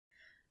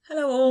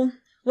Hello all,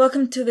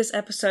 welcome to this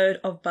episode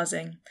of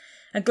Buzzing,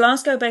 a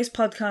Glasgow-based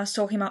podcast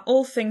talking about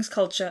all things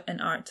culture and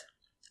art.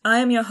 I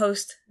am your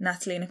host,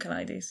 Natalie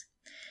Nicolaides.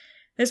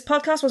 This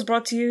podcast was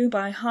brought to you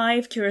by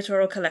Hive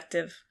Curatorial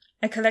Collective,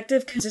 a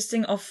collective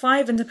consisting of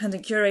 5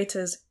 independent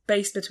curators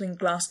based between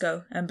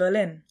Glasgow and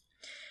Berlin.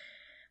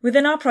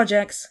 Within our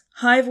projects,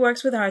 Hive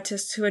works with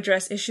artists who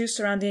address issues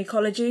surrounding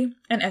ecology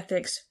and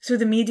ethics through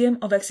the medium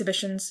of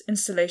exhibitions,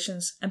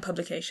 installations, and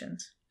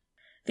publications.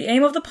 The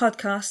aim of the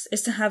podcast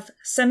is to have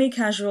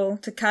semi-casual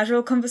to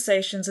casual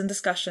conversations and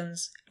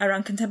discussions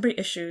around contemporary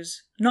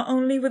issues, not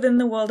only within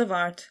the world of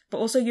art, but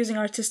also using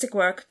artistic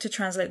work to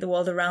translate the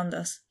world around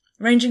us,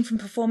 ranging from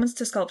performance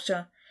to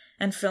sculpture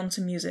and film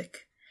to music.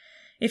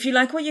 If you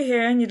like what you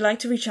hear and you'd like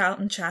to reach out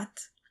and chat,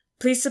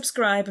 please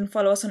subscribe and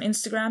follow us on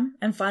Instagram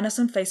and find us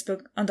on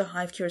Facebook under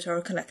Hive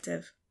Curatorial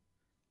Collective.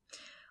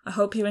 I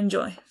hope you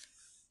enjoy.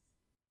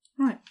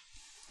 Right.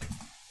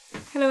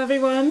 Hello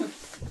everyone.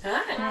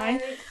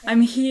 Hi.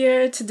 I'm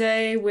here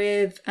today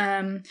with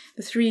the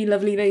 3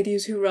 lovely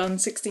ladies who run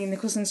 16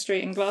 Nicholson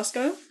Street in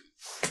Glasgow.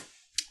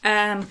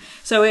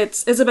 So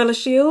it's Isabella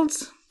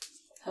Shields.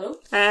 Hello.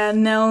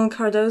 Nell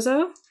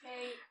Cardozo.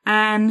 Hey.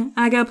 And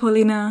Aga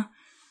Paulina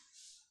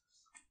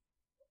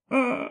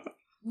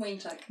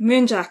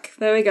Moonjack.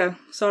 There we go.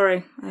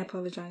 Sorry, I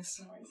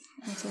apologise.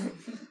 I'm sorry.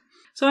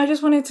 So I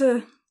just wanted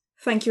to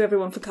thank you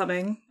everyone for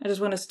coming. I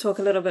just wanted to talk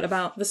a little bit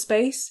about the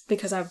space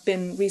because I've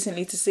been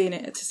recently to see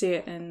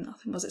it in, I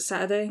think, was it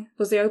Saturday?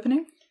 Was the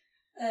opening?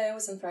 It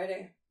was on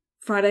Friday.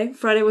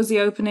 Friday was the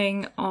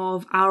opening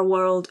of Our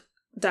World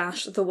 -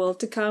 The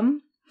World to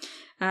Come,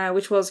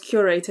 which was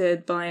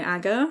curated by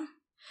Aga,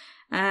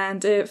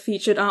 and it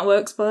featured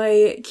artworks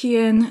by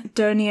Kian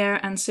Dernier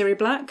and Siri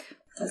Black.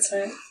 That's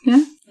right.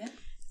 Yeah?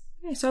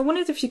 Yeah. So I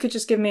wondered if you could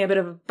just give me a bit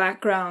of a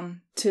background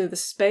to the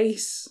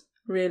space,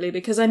 really,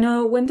 because I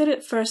know, when did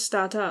it first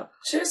start up?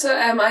 Sure, so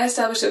I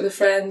established it with a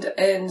friend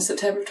in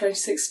September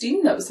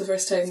 2016. That was the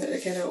first time that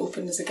it kind of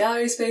opened as a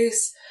gallery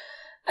space.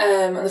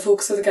 And the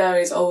focus of the gallery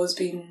has always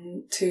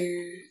been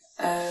to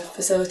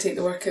facilitate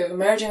the work of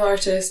emerging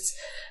artists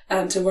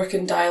and to work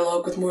in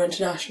dialogue with more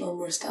international,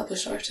 more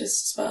established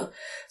artists as well.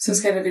 So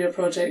it's kind of been a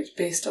project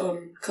based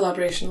on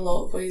collaboration in a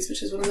lot of ways,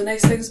 which is one of the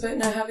nice things about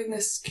now having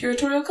this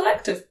curatorial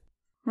collective.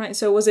 Right,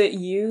 so was it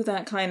you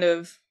that kind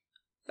of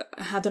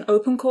had an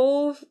open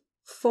call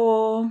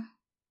for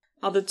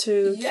other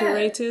 2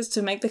 curators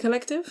to make the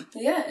collective?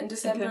 Yeah, in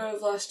December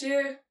of last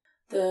year,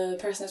 the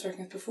person I was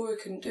working with before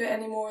couldn't do it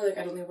anymore. Like,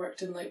 I'd only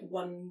worked in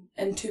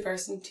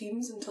 2-person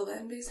teams until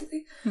then,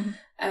 basically. Mm-hmm.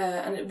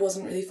 And it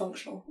wasn't really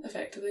functional,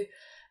 effectively,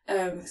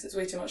 because it's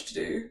way too much to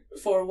do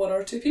for 1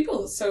 or 2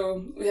 people.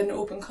 So we had an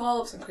open call.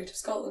 It was on Creative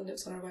Scotland, it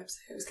was on our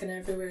website, it was kind of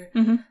everywhere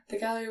the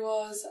gallery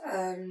was.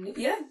 And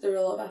yeah, there were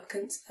a lot of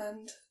applicants,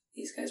 and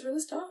these guys were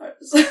the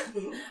stars.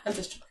 I'm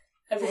just joking.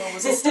 Everyone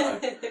was a star.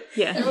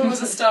 Yeah. Everyone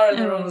was a star in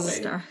their own Everyone was way. a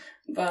star.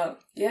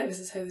 But yeah, this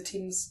is how the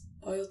team's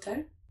boiled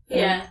down.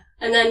 Yeah,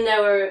 and then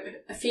there were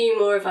a few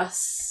more of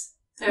us.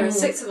 There were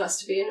 6 of us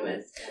to begin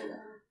with.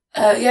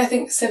 I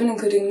think 7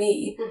 including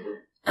me. Mm-hmm.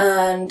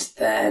 And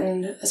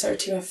then I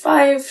started a team of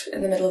 5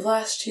 in the middle of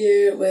last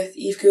year with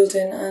Eve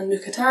Goulden and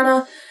Muka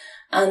Tana.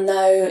 And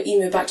now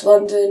Eve moved back to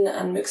London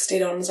and Muka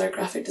stayed on as our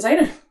graphic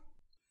designer.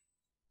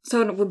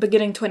 So we're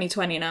beginning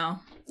 2020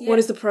 now. Yeah. What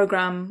is the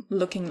programme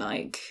looking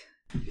like?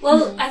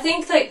 Well, I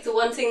think the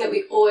one thing that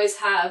we always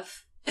have,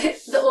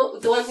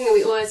 the one thing that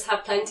we always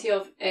have plenty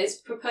of is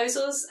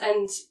proposals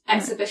and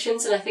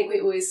exhibitions, and I think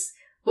we're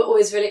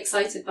always really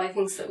excited by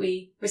things that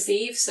we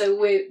receive. So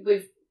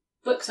we've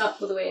booked up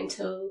all the way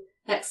until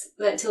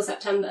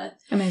September.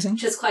 Amazing.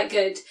 Which is quite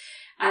good,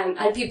 and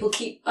people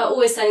are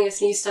always sending us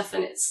new stuff,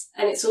 and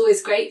it's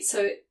always great.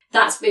 So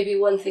that's maybe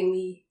one thing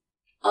we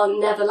are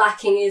never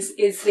lacking is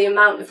the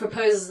amount of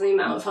proposals and the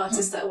amount of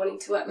artists that are wanting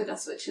to work with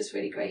us, which is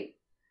really great.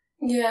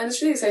 Yeah, and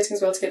it's really exciting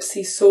as well to get to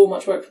see so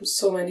much work from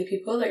so many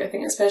people. Like, I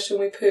think especially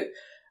when we put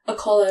a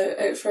call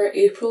out for our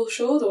April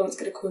show, the one that's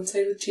going to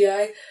coincide with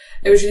GI,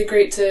 it was really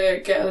great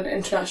to get an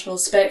international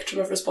spectrum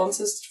of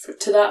responses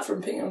to that, from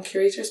putting it on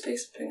Curator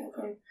Space and putting it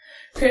up on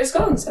Creative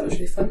Scotland. So that was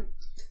really fun.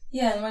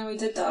 Yeah, and when we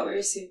did that, we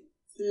received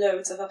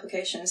loads of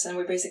applications, and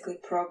we basically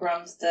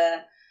programmed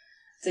the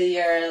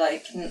year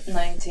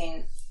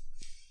 19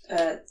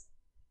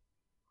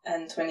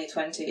 and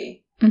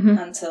 2020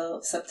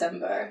 until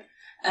September.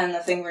 And I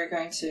think we're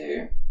going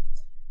to,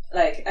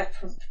 I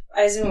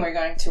assume we're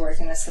going to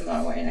work in a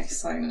similar way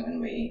next time when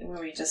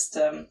we just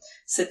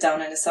sit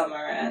down in the summer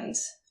and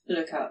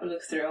look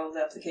through all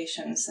the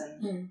applications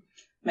and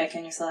make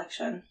a new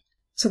selection.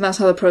 So that's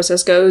how the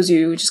process goes.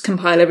 You just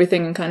compile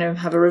everything and kind of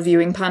have a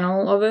reviewing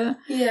panel of it.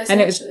 Yeah,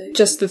 and it's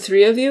just the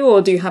 3 of you,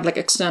 or do you have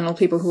external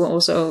people who are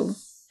also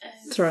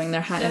throwing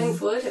their hat in? Going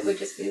forward, it would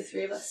just be the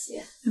 3 of us.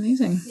 Yeah.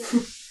 Amazing.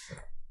 Yeah.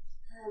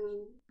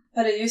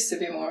 But it used to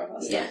be more of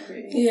us. Yeah.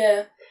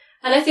 Yeah.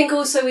 And I think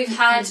also we've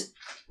had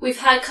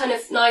kind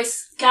of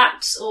nice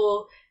gaps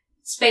or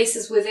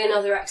spaces within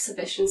other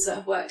exhibitions that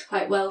have worked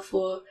quite well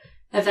for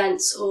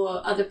events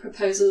or other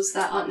proposals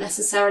that aren't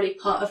necessarily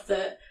part of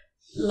the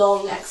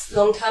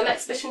long-term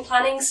exhibition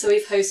planning. So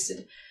we've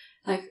hosted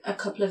like a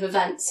couple of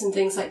events and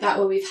things like that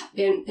where we've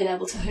been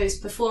able to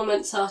host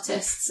performance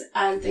artists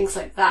and things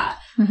like that,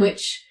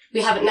 which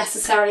we haven't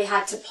necessarily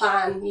had to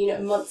plan,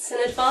 months in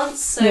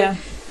advance. So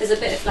there's a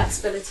bit of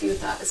flexibility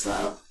with that as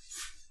well.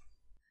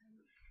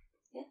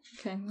 Yeah.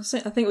 Okay, so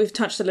I think we've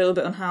touched a little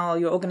bit on how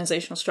your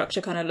organisational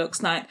structure kind of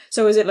looks now.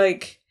 So is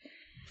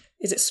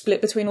it split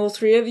between all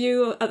three of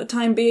you at the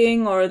time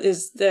being, or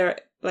is there,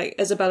 like,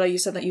 Isabella, you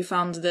said that you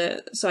found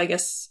so I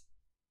guess,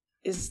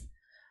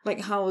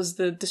 how is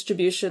the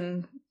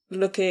distribution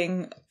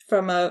looking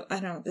from I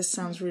don't know, this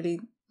sounds really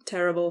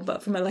terrible,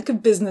 but from a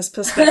business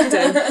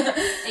perspective?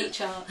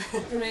 HR.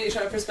 From an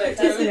HR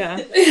perspective. Yeah.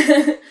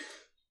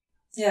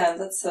 Yeah,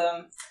 that's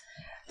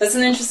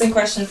an interesting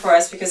question for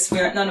us, because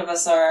none of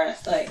us are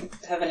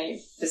have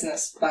any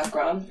business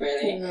background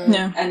really.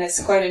 No. And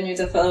it's quite a new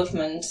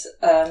development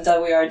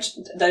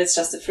that it's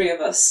just the three of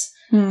us,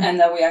 and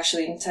that we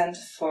actually intend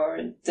for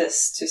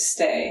this to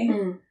stay.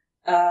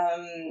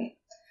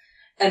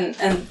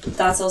 And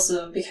that's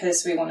also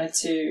because we wanted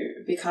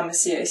to become a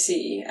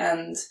CIC,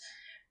 and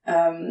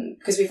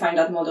because we find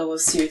that model will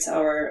suit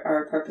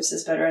our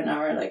purposes better and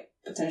our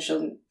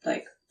potential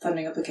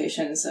funding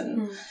applications,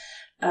 and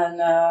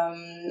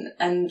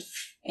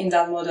in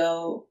that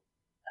model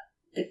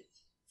it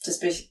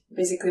just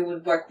basically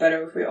would work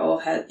better if we all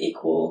had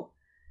equal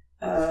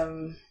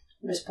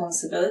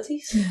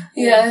responsibilities.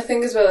 Yeah, I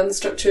think as well, in the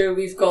structure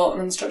we've got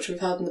and the structure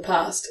we've had in the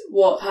past,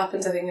 what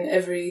happens I think in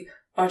every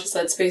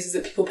artist-led space is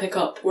that people pick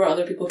up where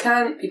other people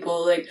can't.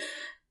 People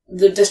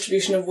the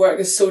distribution of work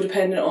is so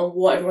dependent on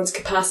what everyone's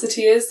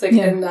capacity is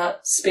in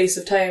that space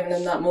of time and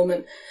in that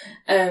moment,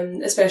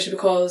 especially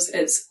because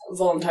it's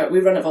voluntary. We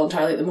run it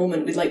voluntarily at the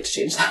moment. We'd like to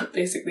change that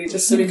basically,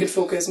 just so we could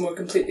focus more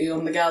completely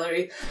on the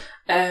gallery,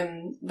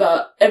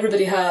 but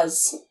everybody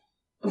has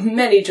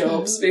many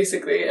jobs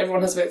basically.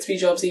 Everyone has about 3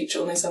 jobs each,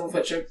 only some of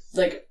which are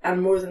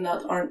and more than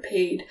that aren't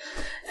paid.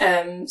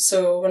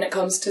 So when it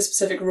comes to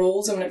specific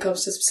roles and when it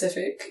comes to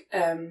specific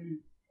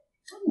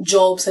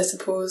jobs, I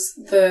suppose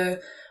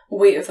the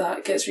weight of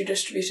that gets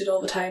redistributed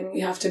all the time. We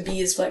have to be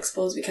as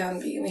flexible as we can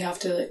be, and we have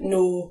to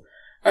know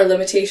our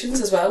limitations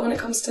as well when it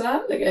comes to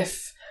that.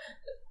 If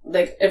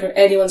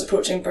anyone's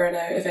approaching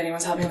burnout, if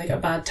anyone's having a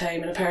bad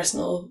time in a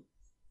personal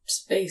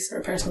space or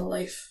a personal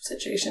life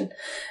situation,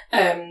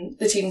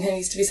 the team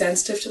needs to be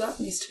sensitive to that,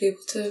 needs to be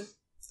able to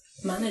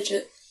manage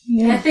it.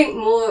 I think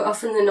more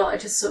often than not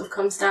it just sort of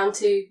comes down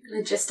to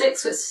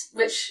logistics,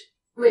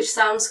 which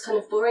sounds kind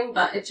of boring,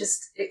 but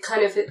it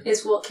kind of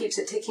is what keeps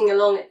it ticking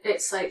along.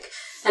 It's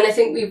and I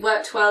think we've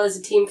worked well as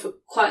a team for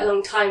quite a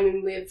long time,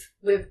 and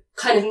we've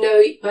kind of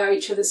know where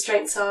each other's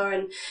strengths are.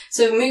 And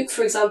so Mook,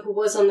 for example,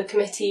 was on the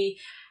committee,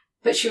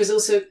 but she was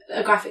also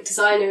a graphic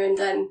designer, and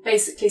then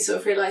basically sort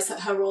of realised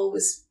that her role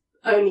was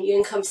only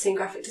encompassing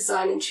graphic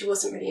design, and she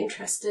wasn't really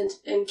interested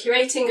in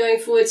curating going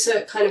forward. So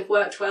it kind of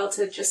worked well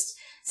to just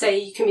say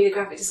you can be the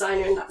graphic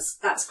designer, and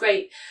that's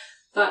great.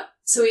 But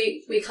so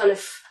we kind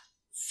of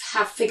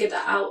have figured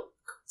that out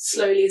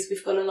slowly as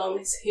we've gone along,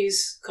 is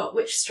who's got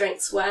which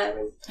strengths where,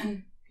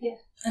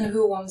 and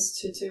who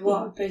wants to do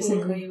what.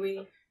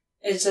 Basically,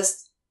 it's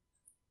just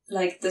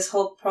this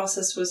whole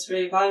process was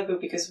really valuable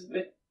because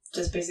it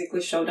just basically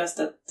showed us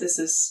that this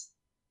is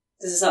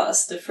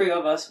us. The 3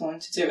 of us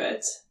want to do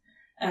it,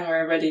 and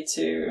we're ready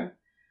to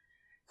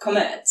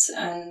commit,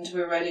 and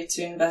we're ready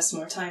to invest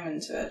more time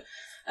into it,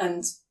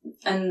 and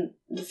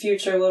the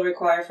future will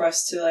require for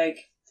us to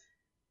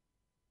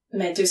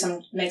make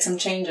some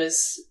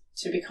changes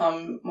to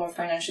become more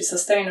financially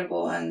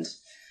sustainable, and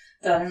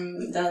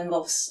that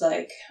involves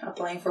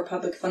applying for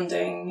public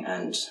funding.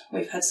 And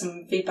we've had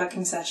some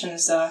feedbacking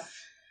sessions that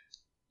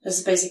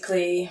just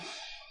basically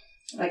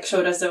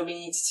showed us that we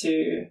need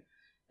to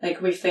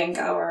rethink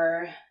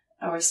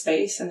our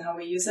space and how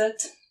we use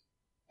it,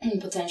 and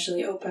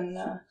potentially open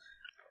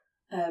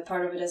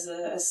part of it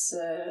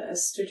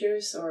as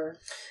studios, or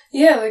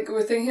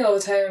we're thinking all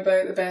the time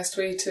about the best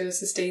way to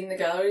sustain the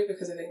gallery,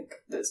 because I think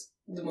that's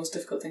the most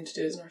difficult thing to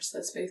do as an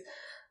artist-led space.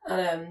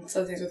 And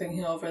some things we're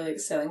thinking of are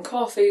selling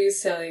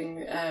coffees,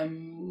 selling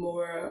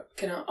more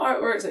kind of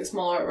artworks,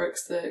 small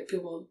artworks that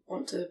people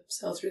want to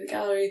sell through the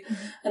gallery,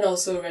 and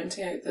also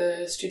renting out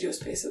the studio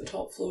space at the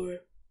top floor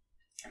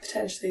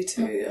potentially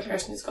to a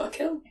person who's got a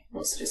kiln,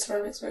 wants to do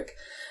ceramics work.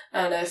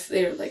 And if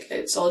they're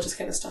it's all just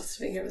kind of stuff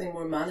to make everything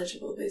more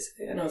manageable,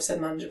 basically. I know I've said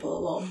manageable a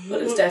lot,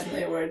 but it's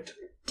definitely a word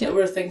that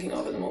we're thinking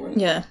of at the moment.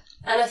 Yeah.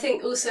 And I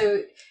think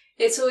also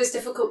it's always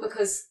difficult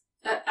because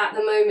at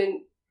the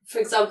moment, for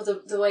example,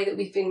 the way that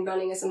we've been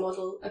running as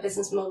a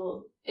business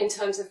model in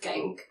terms of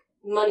getting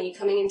money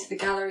coming into the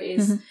gallery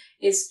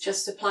is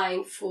just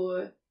applying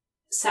for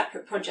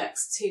separate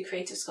projects to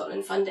Creative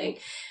Scotland funding.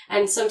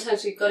 And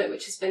sometimes we've got it,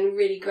 which has been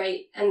really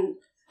great. And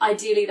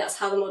ideally that's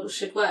how the model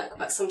should work,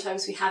 but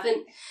sometimes we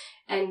haven't.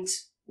 And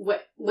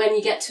when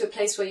you get to a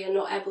place where you're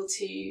not able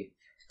to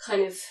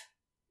kind of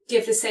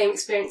give the same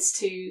experience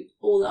to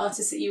all the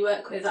artists that you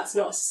work with, that's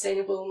not a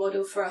sustainable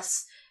model for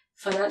us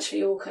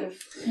financially or kind of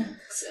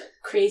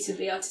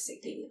creatively,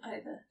 artistically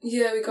either.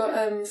 Yeah, we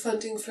got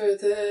funding for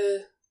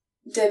the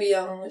Debbie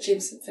Young,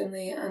 Jameson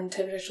Finlay and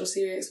Temperature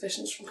Series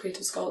exhibitions from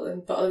Creative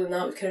Scotland, but other than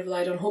that we've kind of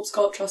relied on Hope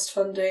Scott Trust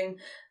funding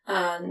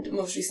and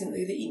most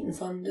recently the Eaton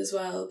Fund as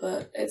well.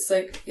 But it's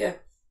like, yeah,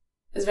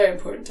 it's very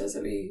important to us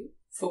that we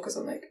focus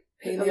on like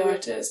paying the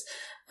artists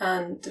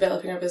and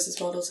developing our business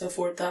model to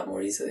afford that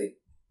more easily.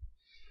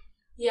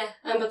 Yeah,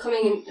 and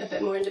becoming a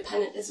bit more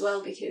independent as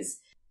well, because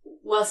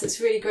whilst it's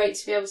really great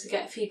to be able to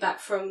get feedback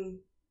from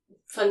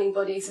funding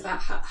bodies about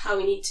how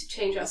we need to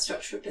change our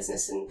structure of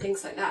business and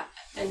things like that,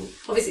 and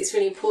obviously it's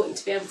really important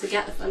to be able to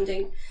get the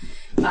funding,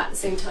 but at the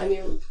same time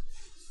you're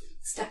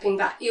stepping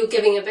back, you're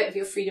giving a bit of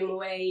your freedom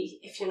away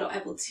if you're not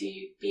able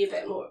to be a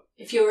bit more,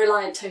 if you're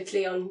reliant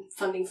totally on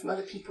funding from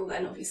other people,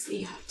 then obviously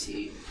you have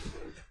to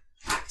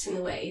act in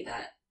the way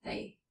that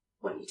they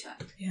want you to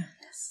act. Yeah.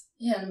 Yes.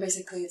 Yeah, and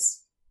basically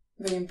it's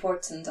really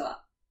important that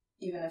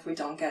even if we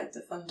don't get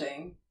the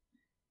funding,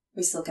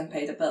 we still can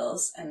pay the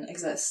bills and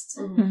exist.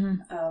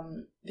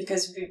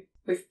 Because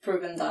we've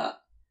proven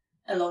that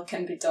a lot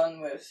can be done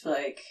with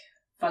like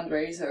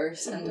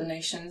fundraisers and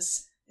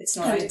donations. It's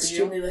not ideal.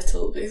 Extremely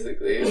little,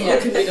 basically. A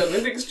lot can be done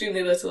with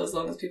extremely little as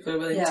long as people are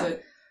willing to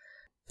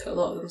put a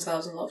lot of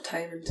themselves and a lot of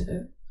time into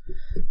it.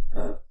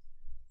 But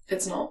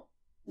it's not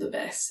the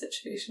best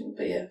situation.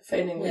 But yeah,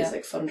 finding ways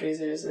like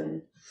fundraisers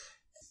and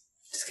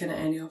just kind of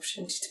any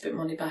opportunity to put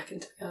money back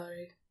into the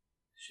gallery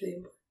is really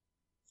important.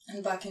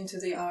 And back into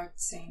the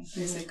art scene,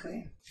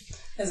 basically.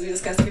 As we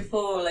discussed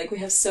before, like we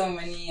have so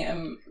many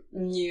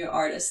new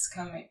artists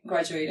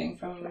graduating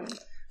from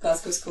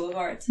Glasgow School of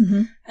Art,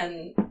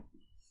 and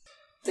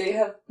they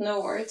have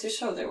nowhere to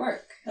show their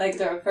work. Like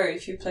there are very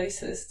few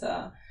places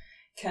that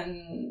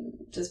can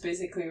just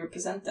basically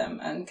represent them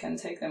and can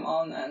take them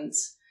on and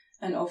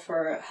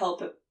offer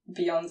help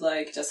beyond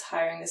like just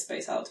hiring the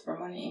space out for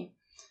money.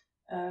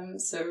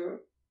 So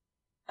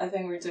I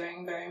think we're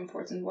doing very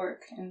important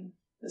work in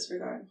this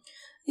regard.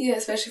 Yeah,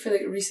 especially for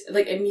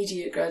like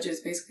immediate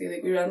graduates, basically.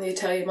 Like we ran the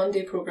Italian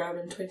Monday programme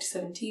in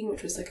 2017,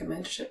 which was like a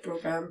mentorship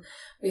programme.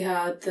 We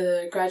had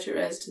the graduate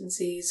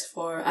residencies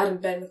for Adam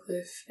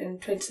Ben-McLuth in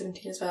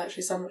 2017 as well,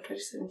 actually summer of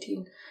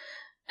 2017.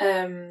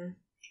 And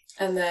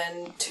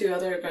then 2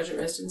 other graduate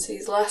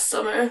residencies last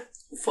summer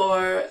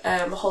for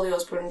Holly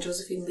Osborne and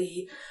Josephine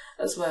Lee,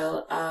 as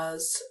well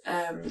as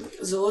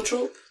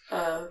Zoetrope,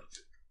 kind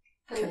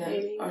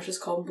of artist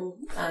combo,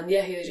 and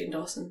Hayley Jane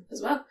Dawson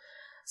as well.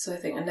 So I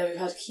think, and now we've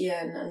had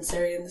Kian and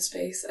Siri in the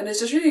space, and it's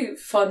just really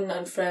fun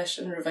and fresh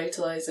and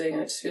revitalising,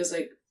 and it just feels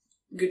like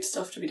good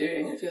stuff to be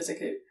doing. It feels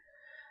like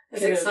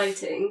it's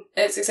exciting.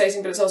 It's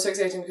exciting, but it's also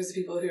exciting because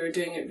the people who are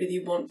doing it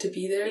really want to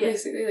be there,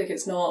 basically. Like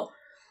it's not,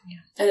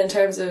 and in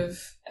terms of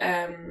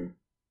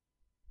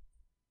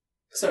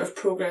sort of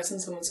progress in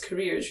someone's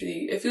career,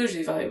 it feels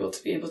really valuable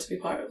to be able to be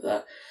part of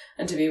that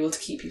and to be able to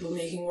keep people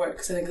making work,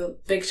 because I think a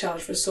big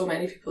challenge for so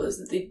many people is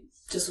that they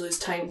just lose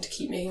time to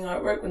keep making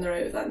artwork when they're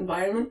out of that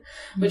environment,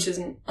 which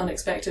isn't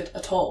unexpected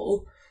at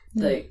all.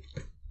 Like,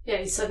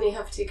 you suddenly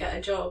have to get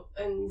a job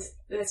and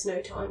there's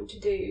no time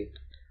to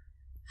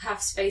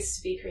have space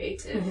to be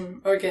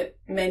creative, or get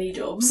many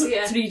jobs,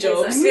 3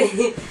 jobs,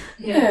 exactly.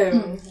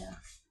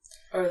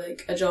 Or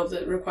like a job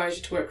that requires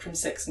you to work from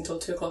 6 until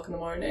 2 o'clock in the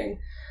morning,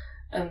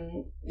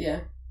 and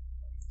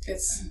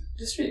it's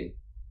just really.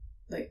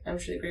 Like, I'm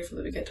just really grateful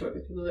that we get to work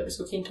with people that are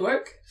so keen to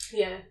work.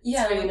 Yeah,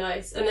 it's really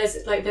nice. And there's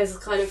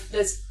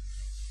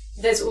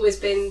always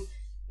been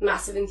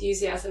massive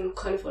enthusiasm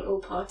kind of on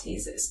all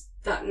parties.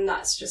 And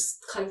that's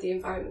just kind of the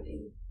environment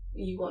that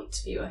you want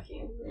to be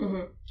working in.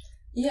 Really.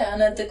 Yeah,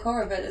 and at the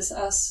core of it is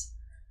us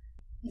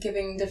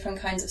giving different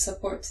kinds of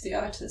support to the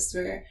artists.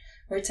 We're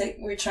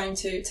trying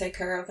to take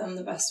care of them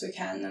the best we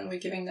can, and we're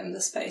giving them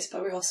the space,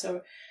 but we're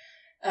also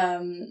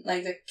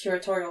like the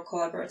curatorial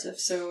collaborative,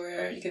 so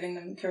we're giving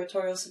them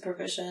curatorial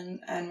supervision,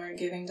 and we're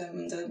giving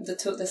them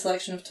the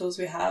selection of tools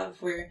we have.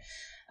 We're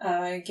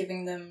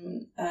giving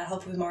them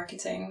help with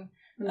marketing,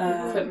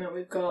 equipment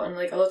we've got, and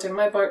like a lot of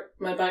my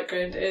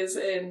background is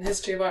in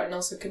history of art and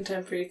also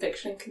contemporary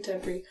fiction and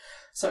contemporary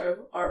sort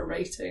of art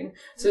writing,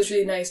 so it's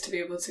really nice to be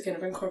able to kind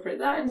of incorporate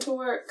that into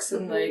works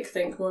and like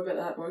think more about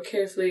that more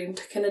carefully and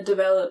to kind of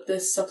develop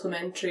this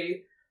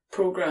supplementary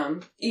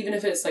programme, even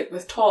if it's like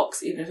with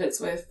talks, even if it's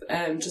with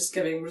just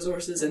giving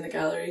resources in the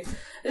gallery.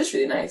 It's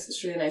really nice.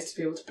 It's really nice to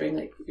be able to bring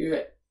like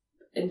your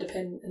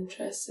independent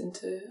interests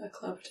into a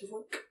collaborative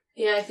work.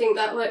 Yeah, I think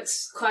that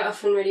works quite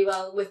often really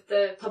well with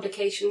the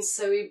publications.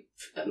 So we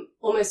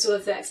almost all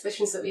of the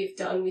exhibitions that we've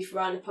done, we've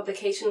run a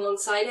publication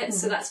alongside it.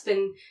 So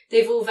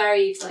they've all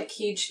varied like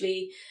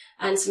hugely,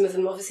 and some of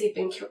them obviously have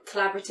been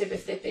collaborative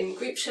if they've been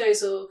group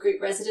shows or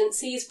group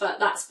residencies, but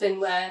that's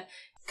been where,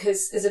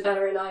 because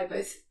Isabella and I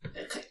both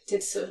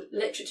did sort of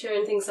literature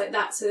and things like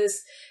that, so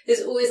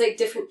there's always like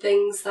different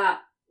things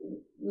that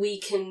we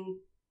can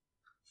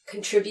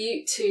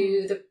contribute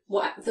to the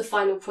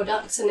final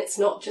product, and it's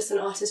not just an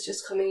artist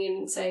just coming in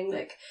and saying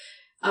like,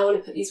 I want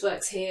to put these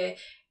works here,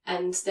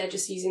 and they're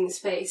just using the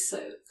space.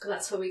 So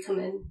that's where we come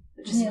in,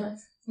 which is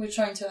nice. We're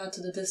trying to add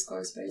to the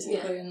discourse,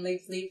 basically, and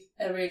leave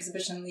every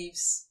exhibition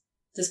leaves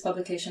this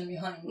publication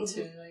behind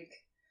to, like,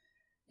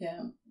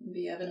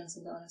 be evidence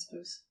of that, I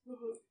suppose.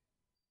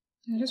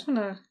 I just want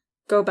to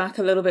go back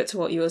a little bit to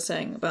what you were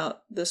saying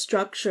about the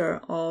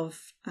structure of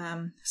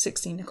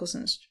 16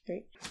 Nicholson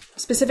Street.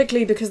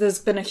 Specifically because there's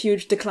been a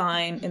huge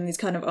decline in these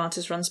kind of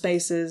artist-run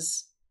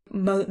spaces.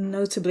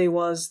 Notably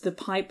was the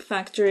Pipe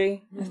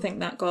Factory. I think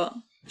that got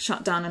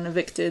shut down and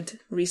evicted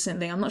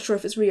recently. I'm not sure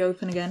if it's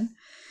reopened again.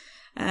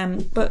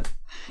 But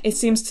it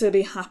seems to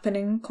be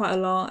happening quite a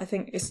lot. I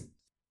think it's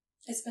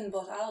been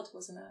bought out,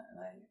 wasn't it?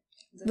 Like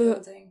the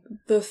building.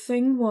 The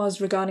thing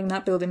was regarding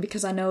that building,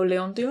 because I know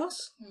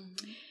Leontios,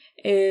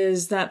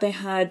 is that they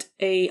had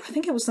I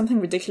think it was something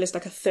ridiculous,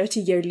 like a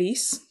 30-year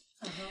lease.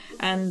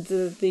 And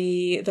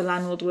the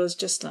landlord was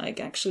just like,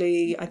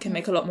 actually, I can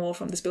make a lot more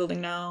from this building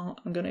now.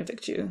 I'm going to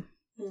evict you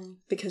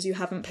because you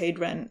haven't paid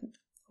rent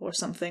or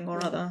something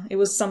or other. It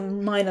was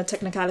some minor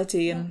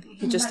technicality, and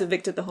he just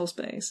evicted the whole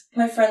space.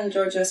 My friend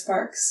Georgia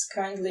Sparks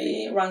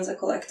currently runs a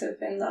collective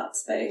in that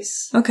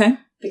space. Okay.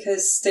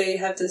 Because they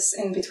have this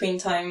in-between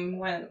time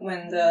when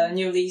the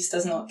new lease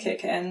does not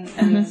kick in,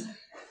 and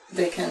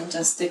they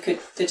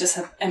just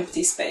have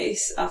empty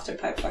space after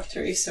Pipe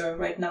Factory. So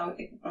right now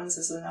it runs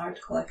as an art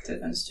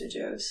collective and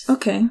studios.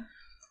 Okay.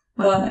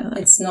 But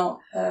it's not,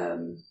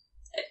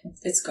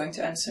 it's going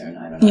to end soon.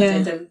 I don't know.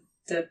 Yeah.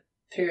 The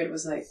period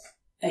was like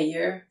a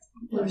year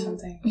or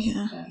something.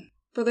 Yeah.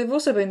 But they've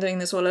also been doing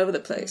this all over the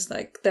place.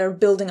 Like, they're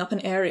building up an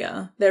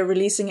area. They're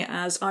releasing it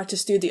as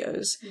artist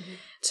studios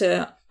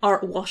to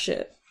art wash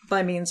it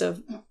by means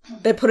of...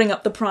 They're putting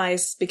up the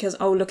price because,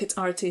 oh, look, it's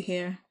arty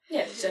here.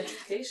 Yeah,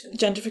 gentrification.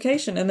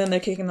 Gentrification. And then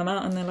they're kicking them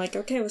out and they're like,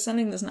 okay, we're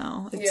selling this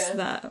now. It's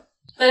that.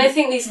 And I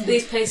think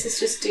these places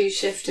just do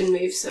shift and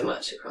move so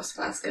much across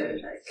Glasgow.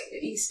 Like,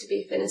 it used to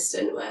be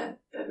Finniston where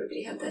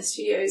everybody had their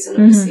studios, and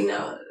obviously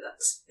now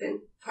that's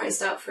been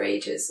priced out for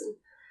ages. And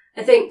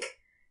I think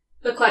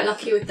we're quite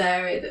lucky with the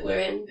area that we're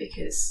in,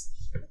 because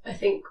I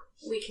think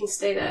we can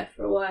stay there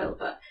for a while.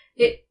 But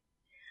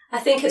I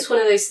think it's one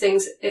of those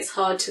things, it's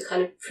hard to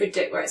kind of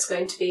predict where it's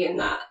going to be, and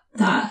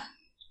that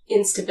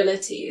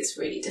instability is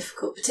really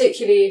difficult,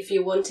 particularly if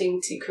you're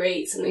wanting to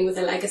create something with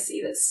a legacy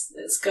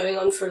that's going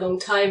on for a long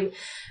time.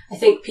 I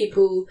think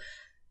people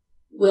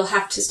will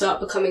have to start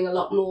becoming a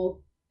lot more,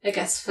 I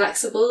guess,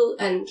 flexible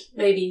and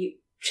maybe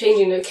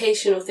changing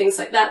location or things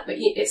like that. But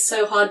it's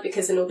so hard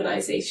because an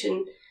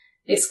organisation,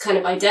 its kind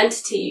of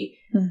identity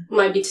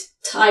might be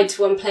tied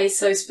to one place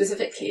so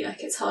specifically.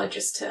 Like, it's hard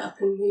just to up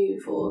and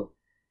move or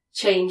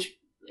change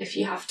if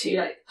you have to,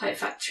 like Pipe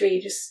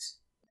Factory, just...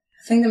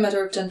 I think the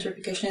matter of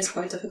gentrification is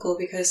quite difficult,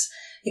 because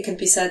it can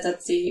be said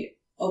that the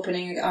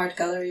opening art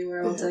gallery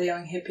where all the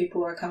young hip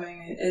people are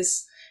coming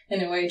is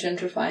in a way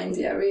gentrifying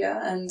the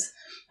area. And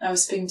I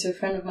was speaking to a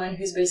friend of mine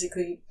who's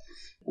basically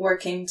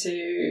working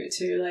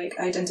to like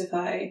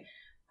identify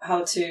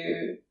how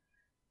to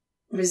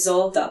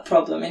resolve that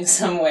problem in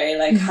some way.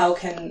 Like, how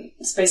can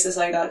spaces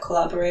like that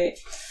collaborate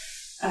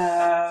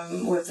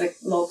with the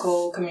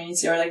local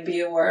community, or like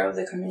be aware of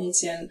the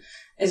community? And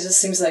it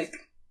just seems like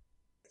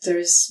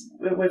there's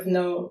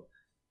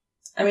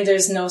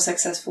no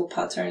successful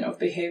pattern of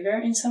behavior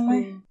in some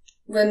way.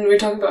 When we're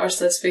talking about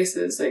artist-led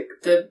spaces, like,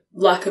 the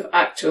lack of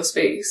actual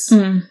space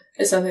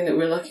is something that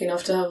we're lucky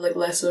enough to have, like,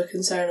 less of a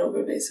concern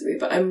over, basically.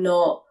 But I'm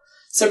not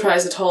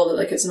surprised at all that,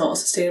 like, it's not a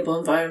sustainable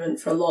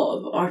environment for a lot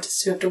of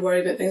artists who have to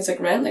worry about things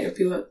like rent, like, if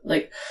people,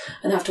 like,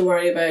 and have to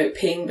worry about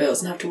paying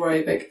bills and have to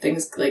worry about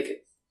things,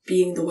 like,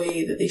 being the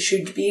way that they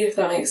should be, if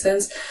that makes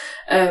sense.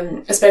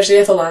 Especially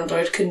if a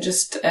landlord can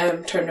just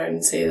turn around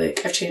and say,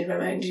 like, I've changed my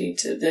mind, you need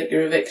to, like,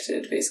 you're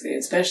evicted, basically.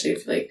 Especially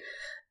if, like,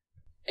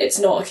 it's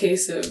not a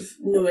case of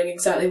knowing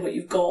exactly what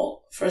you've got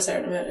for a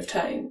certain amount of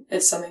time.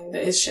 It's something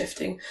that is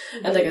shifting.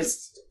 And, like,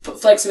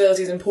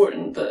 flexibility is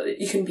important,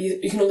 but you can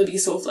only be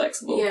so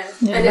flexible. Yeah.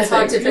 And it's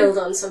hard to build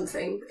on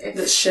something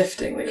that's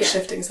shifting, like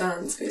shifting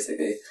sands,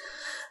 basically.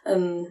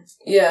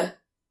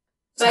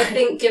 But I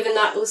think, given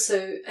that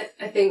also,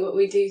 I think what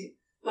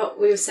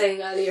we were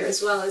saying earlier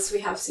as well, is we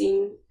have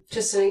seen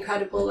just an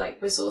incredible,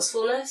 like,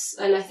 resourcefulness.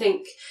 And I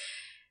think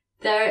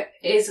there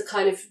is a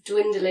kind of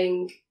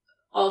dwindling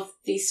of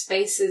these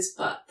spaces,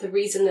 but the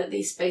reason that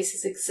these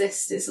spaces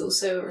exist is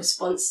also a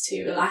response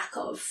to a lack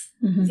of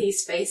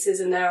these spaces.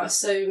 And there are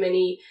so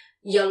many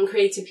young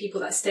creative people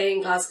that stay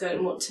in Glasgow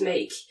and want to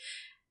make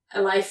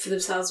a life for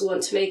themselves,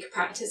 want to make a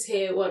practice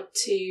here, want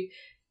to,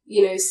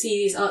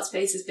 see these art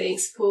spaces being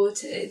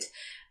supported.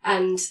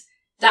 And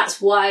that's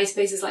why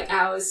spaces like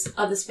ours,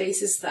 other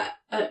spaces that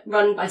are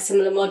run by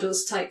similar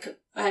models, like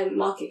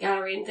Market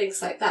Gallery and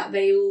things like that,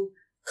 they all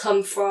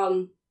come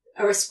from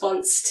a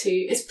response to,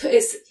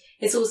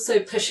 it's also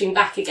pushing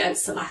back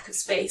against the lack of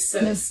space. So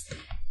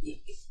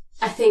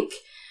I think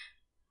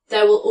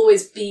there will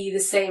always be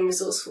the same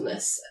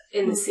resourcefulness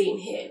in the scene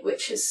here,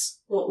 which is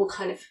what will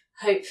kind of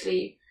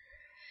hopefully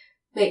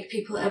make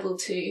people able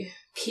to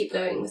keep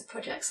going with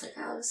projects like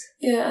ours.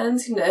 Yeah, and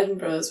in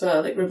Edinburgh as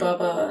well, like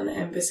Rhubarba and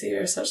Embassy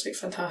are such, like,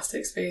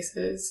 fantastic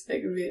spaces.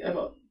 Like,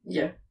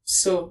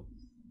 so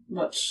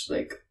much,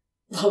 like,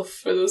 love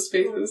for those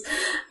spaces.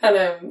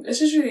 And it's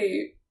just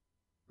really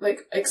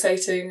like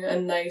exciting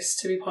and nice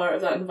to be part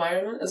of that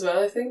environment as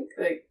well, I think.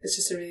 Like it's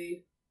just a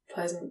really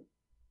pleasant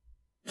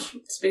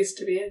space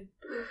to be in.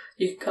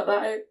 You can cut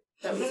that out.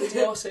 That was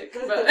idiotic,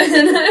 but no.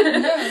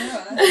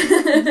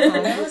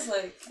 I was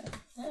like,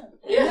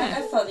 yeah.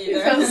 I thought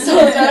you felt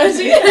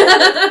solidarity.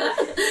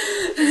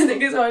 I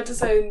think it's hard to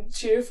sound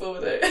cheerful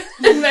without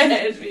in my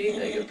head being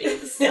like a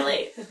bit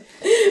silly.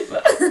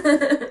 But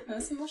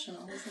that's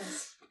emotional. That's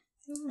nice.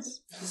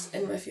 Just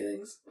in my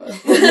feelings.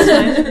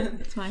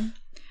 It's fine.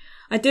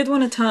 I did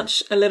want to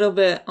touch a little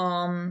bit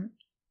on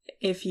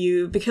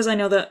because I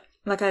know that,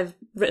 like I've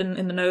written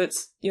in the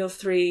notes, you're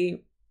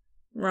 3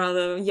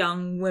 rather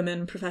young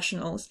women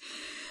professionals.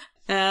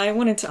 I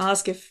wanted to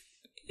ask if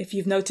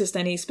you've noticed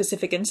any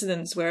specific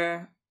incidents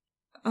where,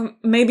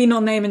 maybe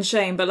not name and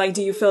shame, but like,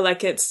 do you feel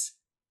like it's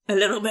a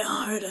little bit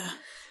harder?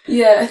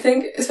 Yeah, I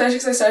think, especially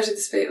because I started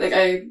the space, like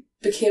I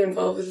became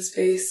involved with the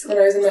space when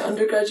I was in my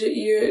undergraduate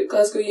year at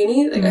Glasgow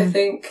Uni. Like I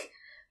think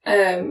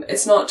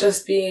it's not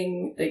just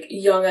being like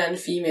young and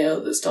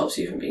female that stops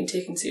you from being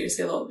taken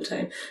seriously a lot of the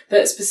time,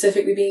 but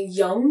specifically being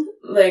young,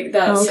 like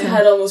that's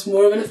had almost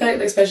more of an effect,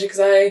 like, especially because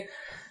I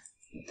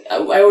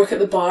work at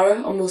the bar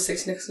on most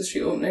 60 Nicholas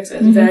Street openings,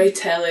 and it's very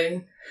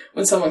telling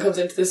when someone comes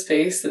into the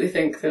space that they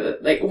think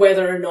that, like,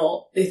 whether or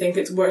not they think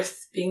it's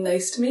worth being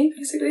nice to me,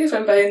 basically, if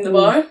I'm behind the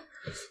bar,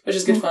 which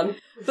is good fun.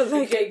 But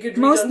like, good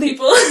read on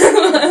people.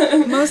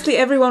 Mostly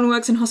everyone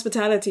works in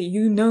hospitality.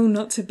 You know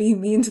not to be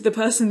mean to the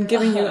person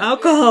giving you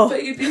alcohol.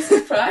 But you'd be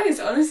surprised,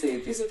 honestly,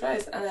 you'd be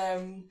surprised.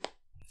 And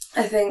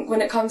I think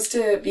when it comes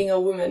to being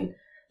a woman,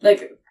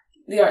 like,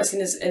 the art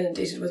scene is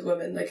inundated with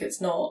women. Like,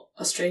 it's not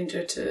a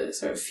stranger to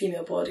sort of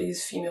female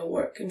bodies, female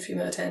work and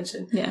female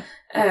attention. Yeah.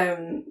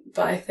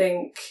 But I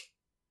think,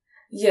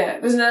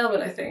 there's an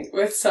element, I think,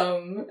 with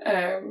some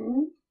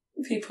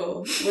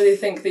people where they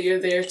think that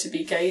you're there to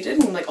be guided,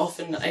 and like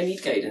often I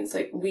need guidance,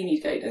 like we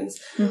need guidance.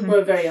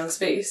 We're a very young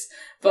space,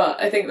 but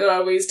I think there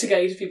are ways to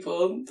guide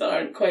people that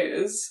aren't quite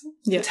as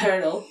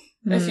eternal,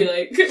 I feel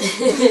like.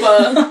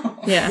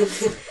 But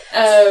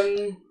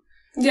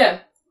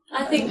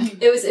I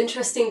think it was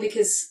interesting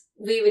because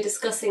we were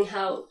discussing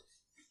how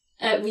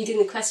reading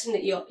the question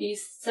that you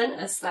sent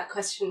us, that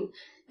question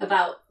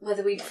about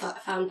whether we'd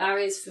found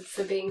barriers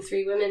for being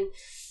 3 women.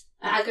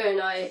 Aga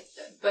and I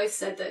both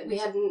said that we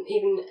hadn't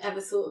even ever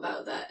thought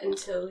about that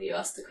until you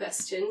asked the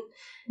question,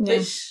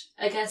 which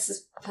I guess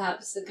is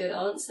perhaps a good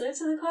answer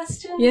to the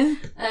question. Yeah.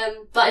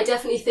 But I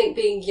definitely think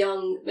being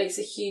young makes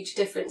a huge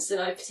difference, and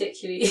I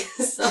particularly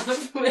suffer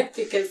from it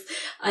because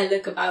I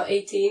look about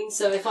 18,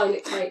 so I find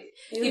it quite...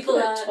 People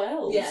are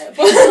 12. Yeah,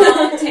 people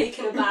are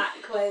taken aback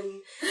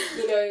when,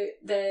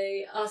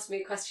 they ask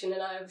me a question,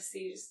 and I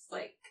obviously just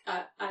like,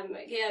 I'm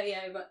like,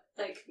 but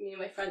like me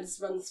and my friends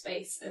run the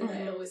space, and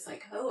they're always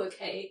like, oh,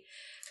 okay.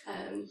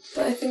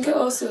 But I think it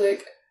also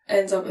like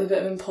ends up with a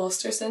bit of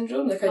imposter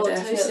syndrome. Like I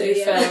definitely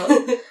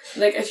felt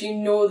like if you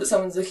know that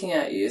someone's looking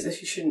at you as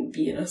if you shouldn't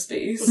be in a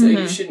space, so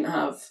you shouldn't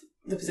have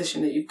the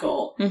position that you've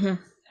got.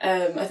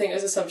 I think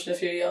there's an assumption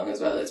if you're young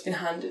as well, it's been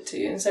handed to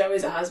you. In certain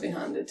ways it has been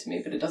handed to me,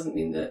 but it doesn't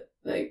mean that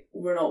like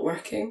we're not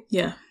working.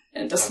 Yeah.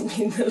 And it doesn't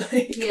mean that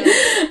like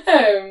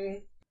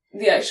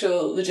the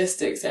actual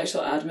logistics, the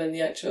actual admin,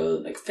 the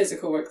actual like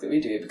physical work that we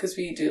do, because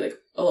we do like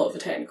a lot of the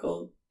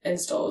technical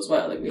install as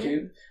well. Like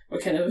we're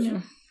kind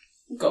of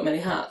got many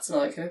hats and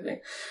all that kind of thing.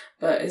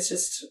 But it's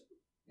just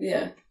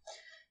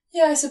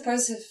I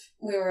suppose if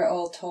we were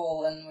all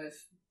tall and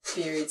with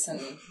beards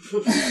and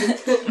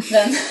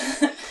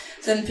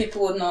then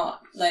people would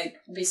not like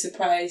be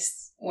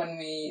surprised when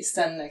we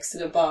stand next to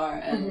the bar,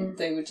 and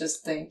they would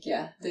just think,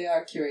 they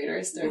are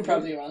curators, they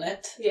probably run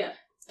it. Yeah.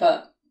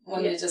 But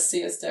when they just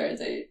see us there,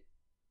 they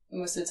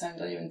most of the time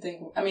don't even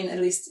think, I mean,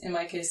 at least in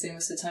my case,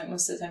 most of the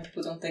time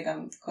people don't think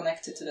I'm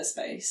connected to the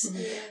space.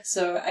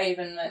 So I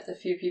even met a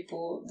few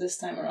people this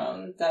time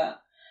around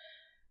that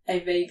I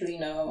vaguely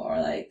know,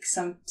 or like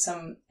some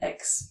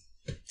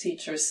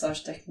ex-teachers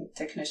 /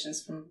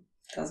 technicians from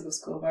Glasgow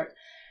School of Art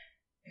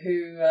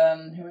who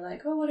were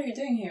like, oh, what are you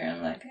doing here? And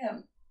I'm like,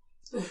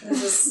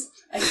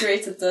 I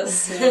created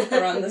this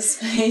around this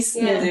space.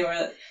 And they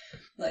were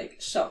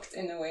like shocked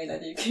in a way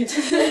that you could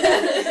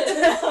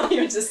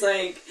you're just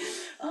like,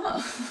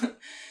 oh,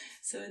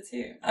 so it's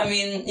here. I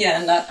mean,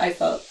 and that I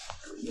felt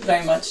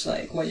very much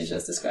like what you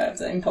just described,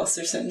 the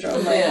imposter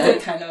syndrome, like the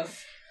kind of...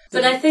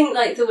 But I think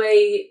like the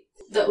way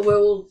that we're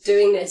all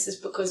doing this is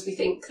because we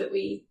think that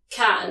we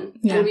can,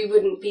 and we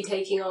wouldn't be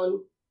taking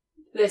on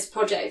this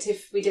project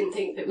if we didn't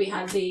think that we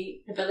had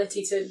the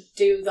ability to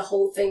do the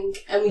whole thing,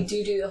 and we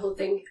do the whole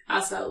thing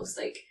ourselves.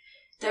 Like,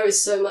 there is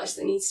so much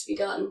that needs to be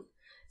done.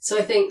 So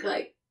I think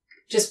like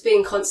just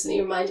being constantly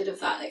reminded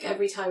of that, like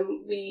every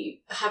time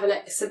we have an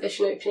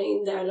exhibition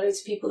opening, there are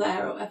loads of people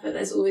there or whatever,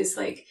 there's always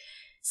like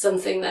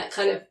something that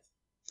kind of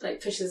like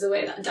pushes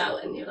away that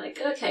doubt, and you're like,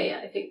 okay,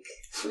 I think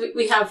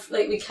we have,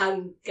 like, we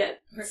can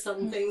get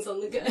some things on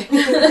the go.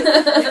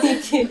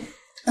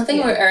 I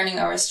think we're earning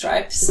our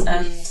stripes,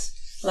 and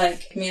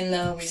like me and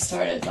Nell, we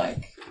started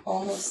like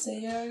almost a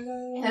year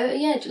ago.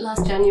 Yeah,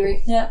 last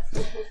January. Yeah.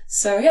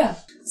 So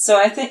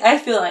I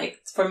feel like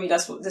for me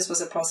this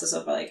was a process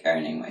of like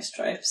earning my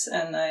stripes,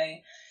 and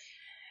I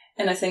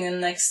think the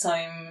next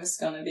time is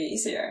gonna be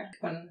easier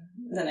when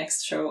the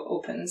next show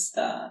opens,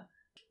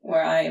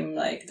 where I'm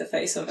like the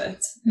face of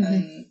it,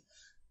 and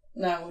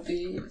that will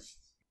be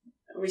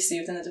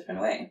received in a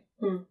different way.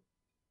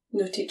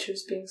 No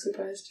teachers being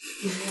surprised.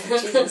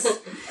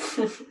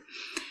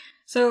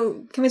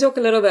 So, can we talk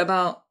a little bit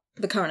about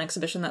the current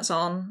exhibition that's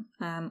on,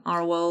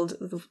 Our World,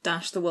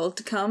 The World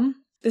to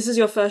Come? This is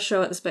your first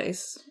show at the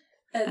Space.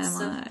 It's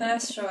the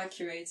first show I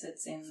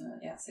curated in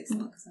 6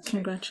 months.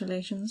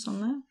 Congratulations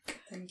on that.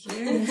 Thank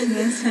you.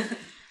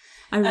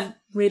 I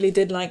really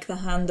did like the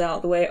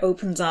handout, the way it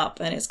opens up,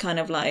 and it's kind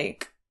of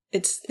like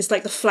it's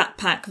like the flat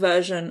pack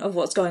version of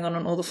what's going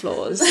on all the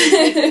floors,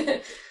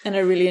 and I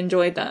really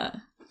enjoyed that.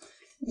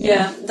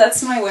 Yeah,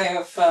 that's my way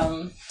of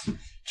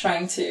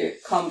trying to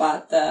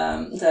combat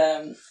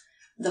the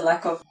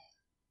lack of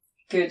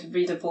good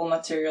readable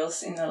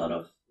materials in a lot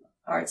of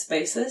art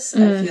spaces.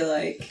 I feel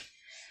like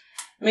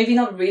maybe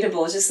not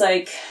readable, just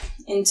like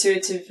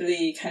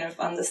intuitively kind of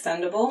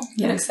understandable.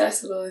 Yeah.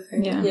 Accessible, I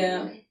think.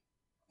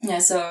 Yeah,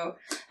 so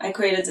I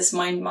created this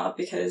mind map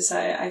because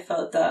I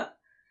felt that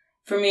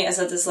for me as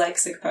a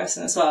dyslexic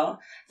person as well,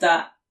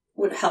 that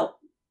would help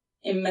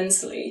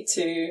immensely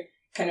to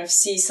kind of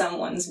see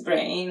someone's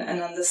brain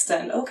and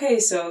understand, okay,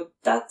 so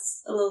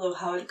that's a little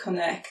how it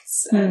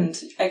connects,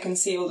 and I can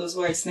see all those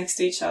words next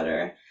to each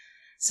other.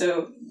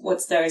 So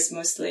what's there is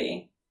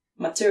mostly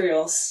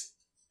materials,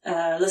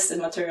 listed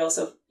materials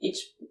of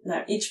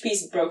each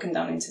piece broken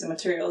down into the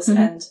materials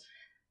and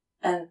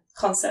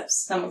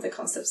concepts, some of the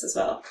concepts as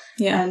well.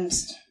 Yeah. And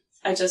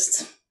I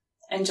just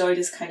enjoy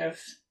this kind of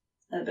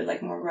a little bit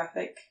like more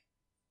graphic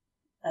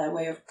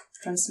way of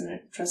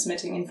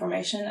transmitting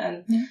information,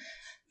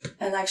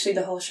 and actually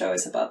the whole show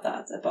is about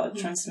that, about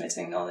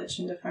transmitting knowledge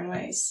in different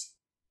ways.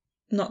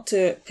 Not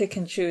to pick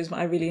and choose, but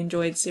I really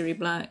enjoyed Siri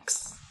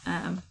Black's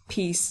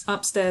piece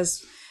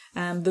upstairs,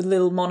 the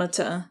little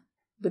monitor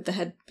with the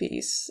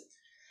headpiece.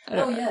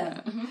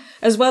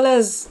 As well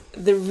as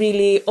the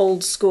really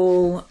old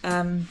school...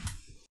 you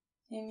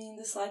mean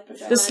the slide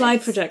projector? The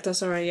slide projector,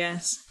 sorry,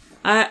 yes.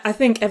 I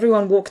think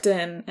everyone walked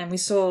in and we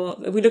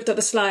looked at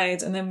the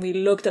slides and then we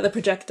looked at the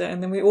projector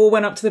and then we all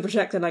went up to the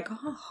projector like,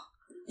 oh,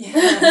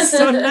 yeah,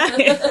 so nice.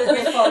 We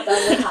thought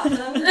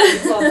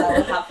that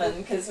would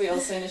happen because we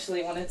also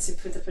initially wanted to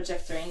put the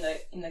projector in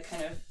the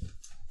kind of,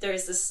 there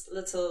is this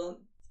little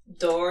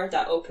door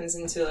that opens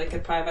into like a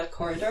private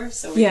corridor,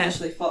 so we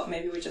initially thought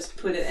maybe we just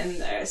put it in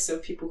there so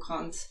people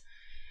can't,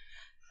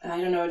 I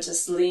don't know,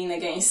 just lean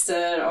against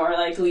it or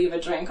like leave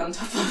a drink on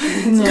top of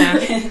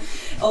it.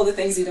 All the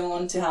things you don't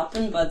want to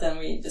happen, but then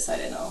we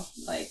decided no,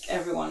 like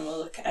everyone will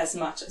look as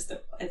much as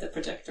at the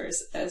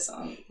projectors as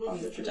on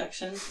the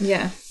projection.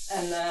 Yeah.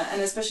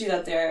 And especially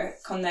that they're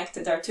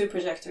connected, there are two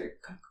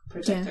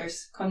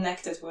projectors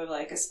connected with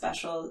like a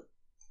special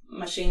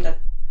machine that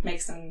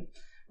makes them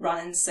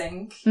run in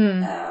sync.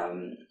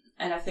 And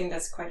I think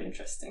that's quite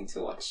interesting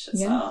to watch as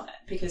well,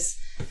 because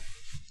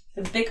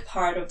the big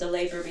part of the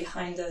labor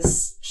behind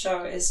this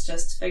show is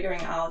just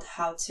figuring out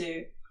how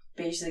to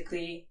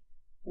basically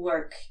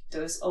work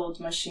those old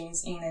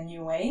machines in a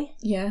new way.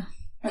 Yeah.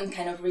 And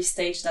kind of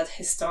restage that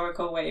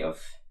historical way of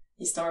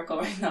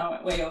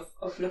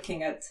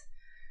looking at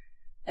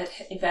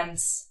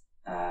events,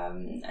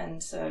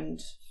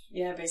 and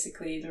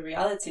basically the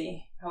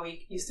reality, how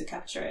we used to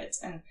capture it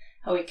and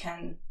how we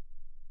can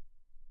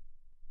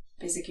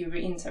basically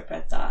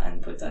reinterpret that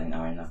and put that in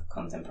our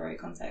contemporary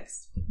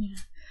context. Yeah.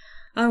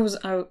 I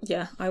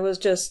was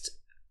just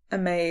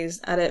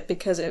amazed at it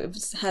because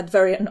it had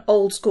an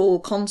old school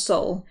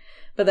console,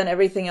 but then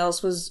everything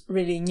else was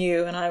really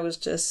new, and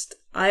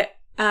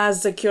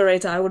as a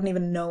curator, I wouldn't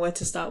even know where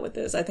to start with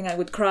this. I think I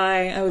would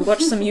cry, I would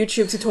watch some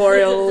YouTube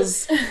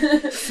tutorials,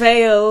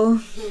 fail,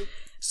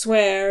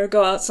 swear,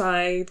 go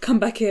outside, come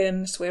back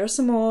in, swear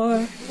some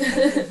more.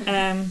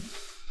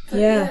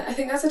 I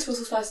think that's a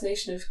total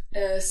fascination of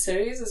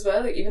series as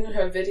well. Like even in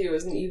her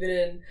videos and even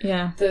in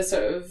the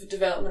sort of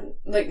development,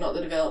 like not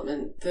the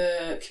development,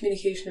 the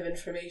communication of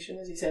information,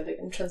 as you said, like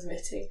in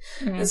transmitting,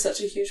 is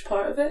such a huge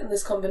part of it. And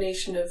this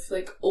combination of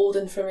like old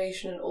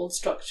information and old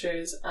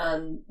structures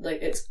and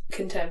like its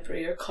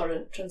contemporary or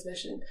current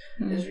transmission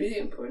is really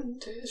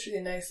important too. It's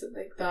really nice that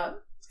like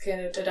that kind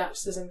of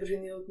didacticism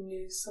between the old and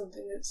new is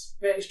something that's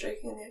very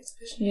striking in the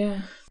exhibition.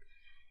 Yeah.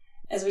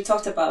 As we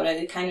talked about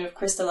it kind of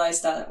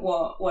crystallized that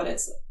what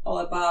it's all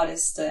about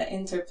is the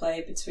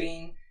interplay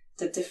between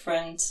the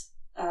different,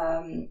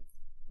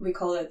 we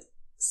call it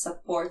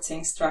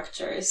supporting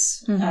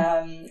structures.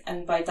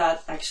 And by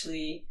that,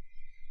 actually,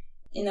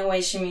 in a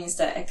way, she means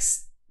that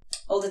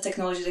all the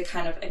technology that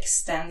kind of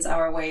extends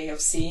our way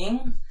of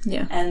seeing.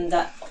 Yeah. And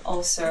that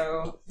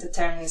also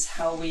determines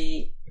how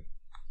we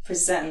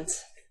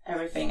present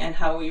everything and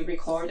how we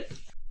record it.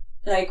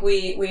 Like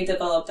we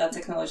developed that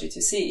technology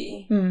to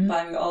see,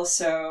 but we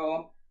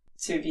also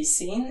to be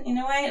seen in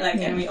a way. Like,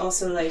 and we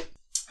also like,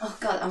 oh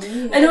god,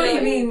 I know what you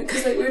mean,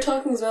 because like we were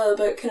talking talking as well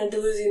about kind of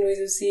Deleuzian ways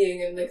of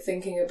seeing and like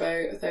thinking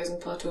about 1,000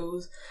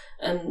 Plateaus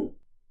and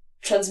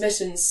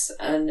transmittance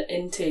and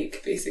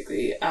intake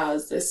basically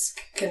as this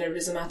kind of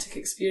rhizomatic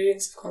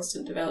experience of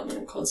constant development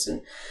and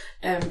constant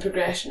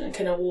progression, and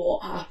kind of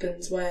what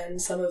happens when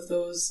some of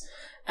those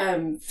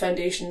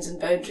foundations and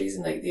boundaries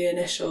and like the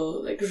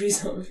initial like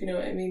rhizome, if you know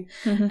what I mean,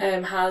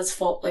 has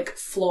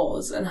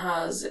flaws and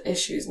has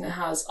issues and it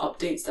has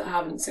updates that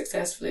haven't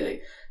successfully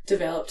like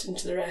developed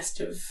into the rest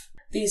of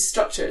these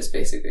structures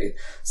basically.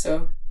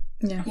 So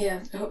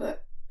yeah, I hope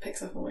that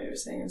picks up on what you were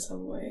saying in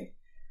some way.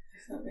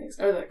 That makes,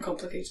 or that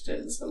complicated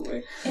it in some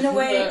way. In a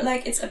way, but,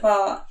 like it's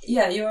about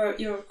you're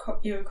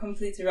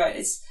completely right.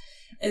 It's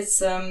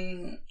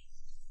the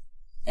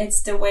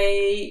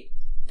way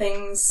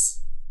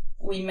things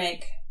we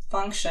make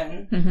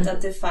function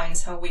that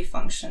defines how we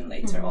function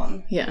later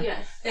on.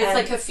 Yeah. It's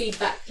like a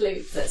feedback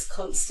loop that's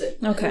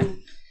constant. Okay. And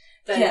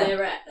then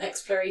there are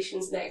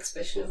explorations and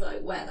exhibition of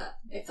like where that,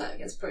 if that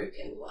gets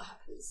broken, what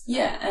happens.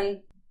 Yeah,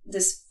 and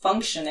this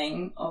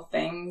functioning of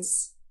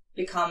things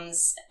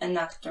becomes an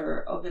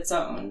actor of its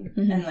own,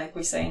 and like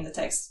we say in the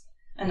text,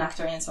 an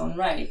actor in its own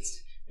right,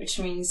 which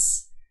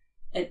means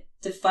it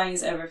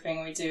defines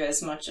everything we do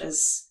as much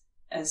as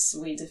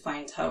we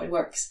defined how it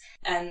works.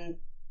 And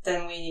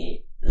then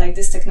we, like,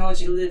 this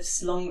technology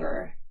lives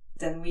longer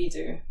than we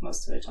do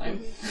most of the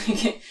time.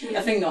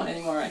 I think not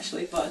anymore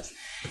actually, but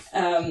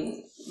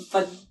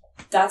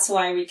that's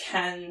why we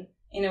can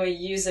in a way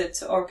use it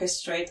to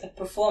orchestrate a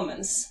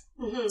performance.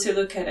 To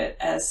look at it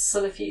as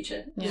for the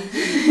future.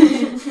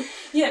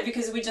 Yeah,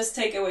 because we just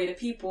take away the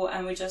people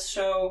and we just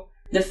show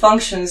the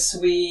functions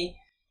we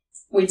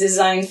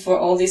designed for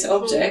all these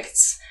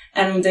objects,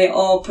 and they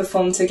all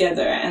perform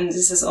together. And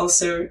this is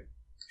also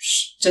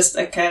just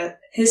like a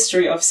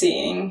history of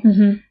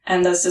seeing,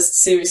 and that's just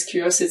serious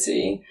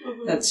curiosity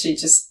that she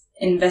just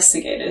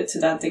investigated to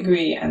that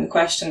degree and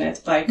questioned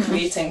it by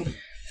creating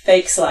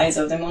fake slides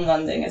of the moon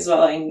landing as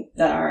well,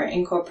 that are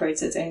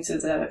incorporated into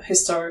the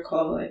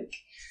historical like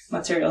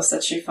materials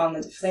that she found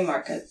at the flea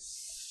market,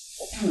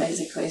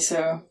 basically.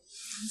 So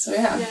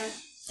yeah,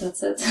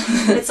 that's it.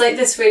 It's like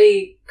this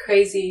really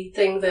crazy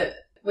thing that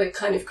we're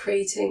kind of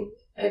creating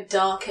a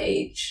dark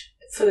age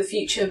for the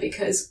future,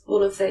 because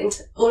all of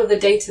the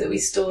data that we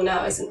store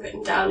now isn't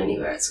written down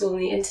anywhere. It's all on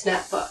the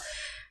internet, but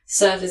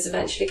servers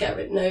eventually get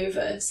written over.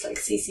 It's like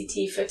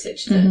CCT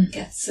footage that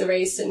gets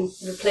erased and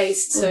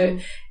replaced. So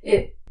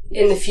in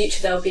the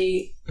future there'll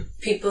be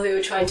people who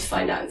are trying to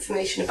find out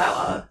information about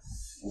our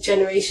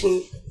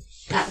generation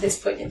at this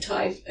point in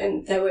time,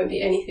 and there won't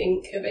be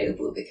anything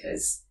available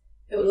because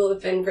it will all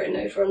have been written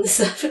over on the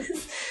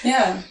servers.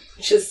 Yeah.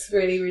 Which is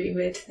really, really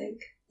weird to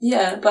think.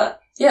 Yeah, but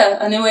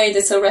in a way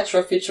it's a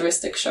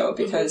retro-futuristic show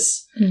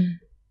because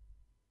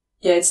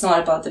it's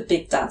not about the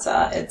big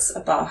data, it's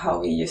about how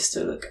we used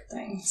to look at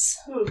things.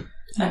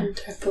 And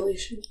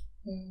interpolation.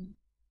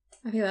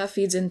 I think that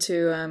feeds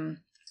into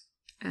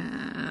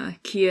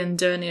Kian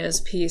Dernier's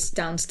piece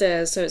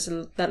Downstairs. So it's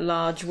that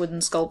large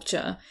wooden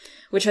sculpture,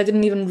 which I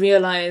didn't even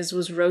realise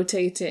was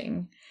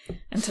rotating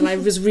until I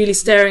was really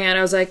staring at it.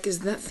 I was like, is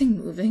that thing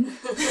moving?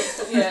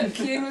 Yeah,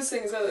 Kian was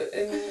saying as well,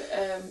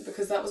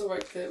 because that was a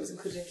work that was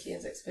included in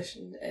Kian's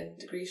exhibition in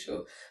Degree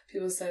Show,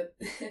 people said,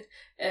 he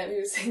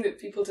was saying that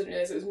people didn't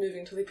realise it was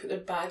moving until they put their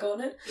bag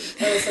on it.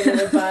 And all of a sudden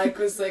their bag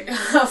was like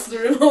half the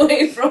room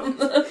away from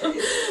them.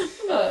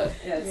 But,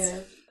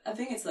 I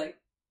think it's like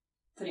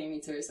 3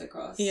 meters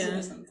across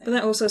or something. But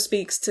that also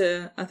speaks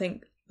to, I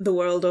think, the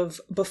world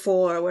of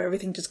before, where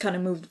everything just kind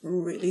of moved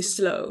really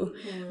slow,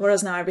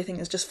 whereas now everything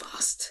is just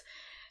fast.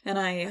 And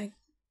I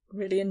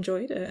really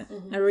enjoyed it.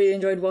 I really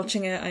enjoyed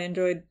watching it. I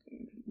enjoyed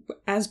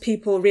as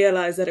people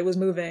realised that it was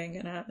moving,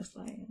 and I was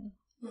like,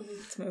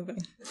 it's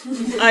moving.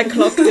 I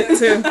clocked it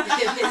too.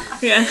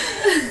 Yeah.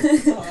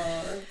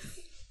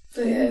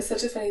 But yeah, it's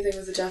such a funny thing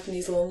with the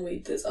Japanese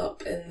longweed that's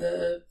up in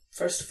the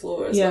first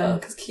floor as well,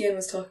 because Kian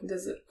was talking to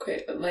us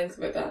quite at length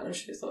about that, and I'm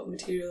sure there's a lot of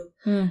material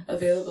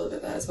available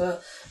about that as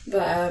well.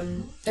 But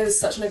it was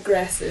such an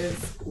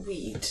aggressive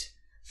weed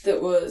that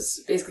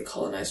was basically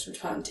colonised from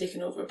Japan,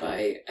 taken over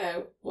by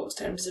what was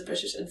termed as a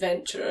British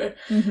adventurer,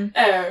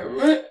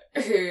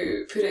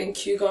 who put it in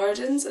Kew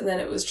Gardens, and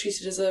then it was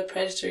treated as a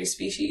predatory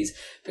species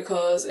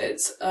because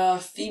it's a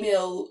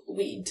female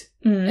weed.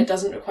 It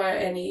doesn't require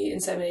any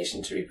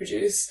insemination to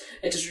reproduce.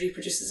 It just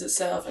reproduces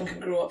itself and can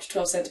grow up to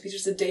 12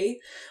 centimetres a day,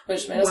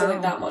 which doesn't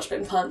think that much, but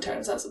in plant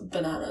terms that's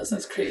bananas,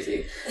 that's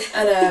crazy.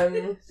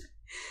 And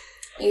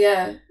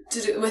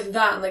to do with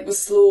that, and like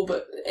was slow,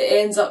 but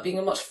it ends up being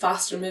a much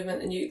faster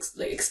movement than you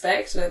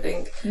expect. And I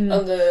think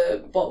on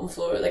the bottom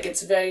floor, like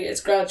it's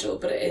gradual,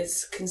 but it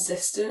is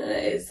consistent, and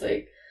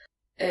it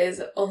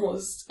is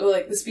almost,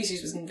 like the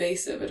species was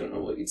invasive. I don't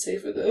know what you'd say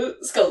for the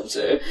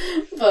sculpture,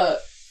 but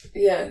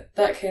yeah,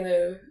 that kind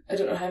of, I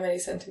don't know how many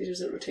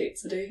centimetres it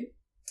rotates a day.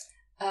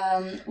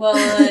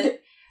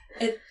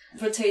 It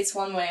rotates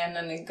one way and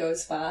then it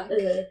goes back,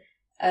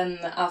 and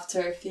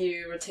after a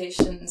few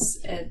rotations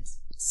it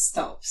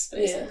stops,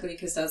 basically,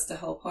 because that's the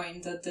whole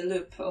point, that the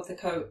loop of the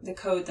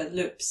code that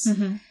loops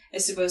Mm-hmm.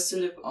 is supposed to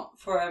loop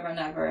forever and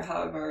ever.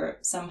 However,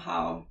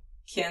 somehow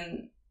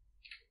Qian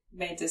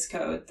made this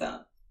code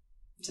that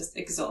just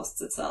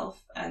exhausts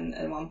itself and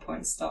at one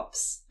point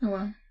stops. Oh,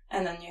 wow.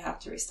 And then you have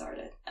to restart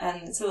it.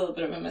 And it's a little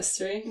bit of a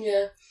mystery.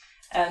 Yeah.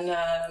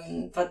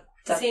 And, but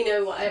Does he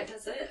know why it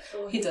does it?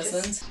 Or he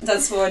doesn't. just-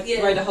 That's where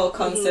the whole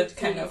concept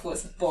Mm-hmm. kind of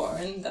was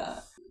born,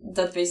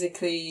 that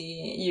basically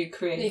you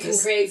create You can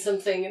this... create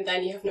something and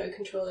then you have no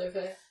control over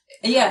it.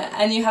 Yeah,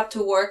 and you have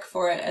to work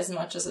for it as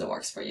much as it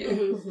works for you,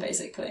 Mhm.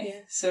 basically.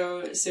 Yeah.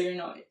 So you're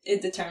not...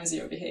 It determines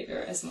your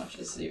behavior as much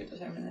as you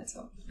determine it.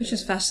 So. Which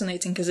is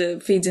fascinating because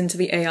it feeds into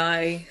the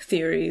AI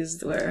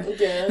theories where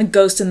Yeah. the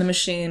ghost in the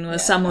machine, where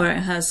Yeah. somewhere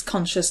it has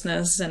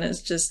consciousness and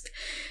it's just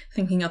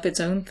thinking up its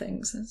own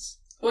things. It's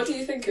What do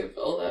you think of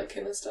all that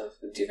kind of stuff?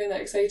 Do you find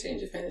that exciting?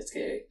 Do you find it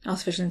scary?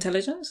 artificial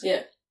intelligence.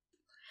 Yeah.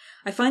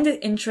 I find it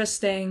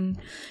interesting,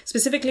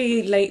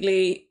 specifically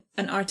lately,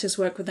 an artist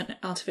worked with an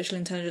artificial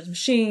intelligence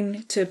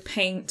machine to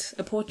paint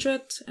a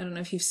portrait. I don't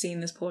know if you've seen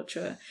this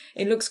portrait.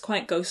 It looks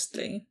quite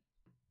ghostly,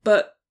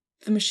 but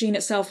the machine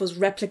itself was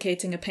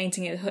replicating a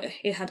painting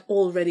it had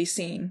already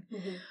seen.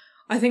 Mm-hmm.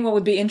 I think what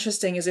would be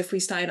interesting is if we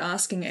started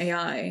asking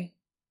AI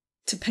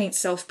to paint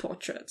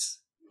self-portraits.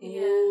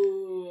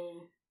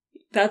 Ooh.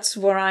 That's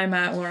where I'm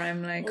at, where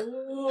I'm like,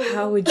 Ooh.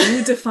 how would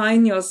you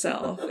define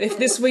yourself? If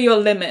this were your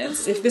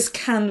limits, if this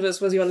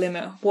canvas was your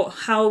limit,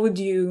 how would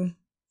you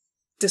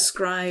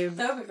describe?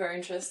 That would be very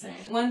interesting.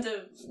 When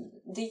the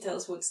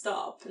details would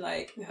stop,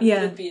 like,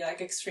 Yeah. would it be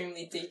like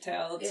extremely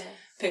detailed Yeah.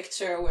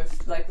 picture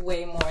with like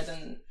way more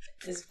than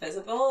is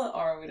visible,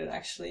 or would it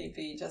actually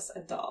be just a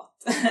dot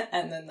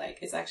and then like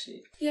it's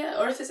actually... Yeah,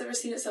 or if it's ever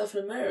seen itself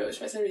in a mirror, which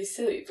might sound really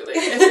silly, but like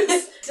if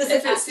Does it's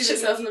it seen actually-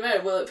 itself in the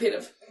mirror, will it paint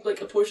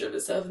a portrait of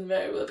itself in the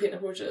mirror? Will it paint a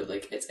portrait of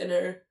like its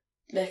inner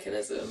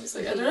mechanisms?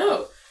 Like I don't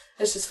know.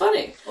 It's just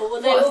funny. Or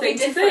will they What a all be thing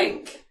to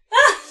different? think.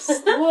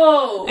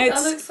 Whoa,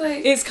 It's- that looks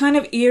like It's kind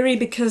of eerie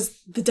because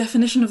the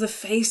definition of the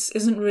face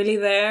isn't really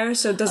there.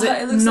 So does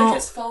it looks not? like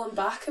it's fallen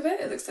back a bit.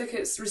 It looks like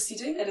it's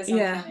receding. It is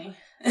Yeah. uncanny.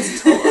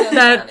 It's totally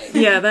That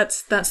uncanny. yeah,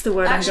 that's the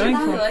word Actually, I'm I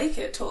going for. like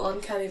it. Total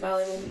uncanny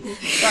valley moment.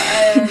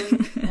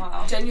 But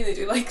Wow. genuinely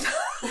do like that.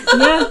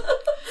 Yeah,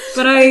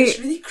 but It's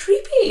really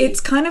creepy.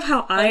 it's kind of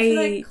how But if you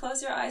like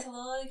close your eyes a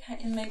little,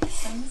 it makes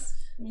sense.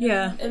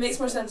 yeah. It makes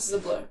more sense as a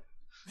blur.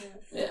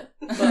 Yeah.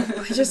 But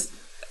I just,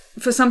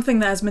 for something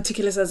that's as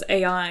meticulous as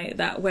AI,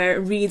 that where it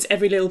reads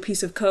every little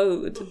piece of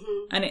code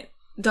and it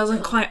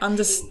doesn't quite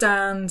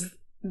understand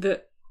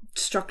the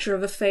structure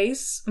of a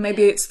face.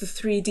 Maybe it's the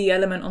 3D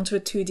element onto a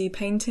 2D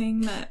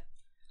painting that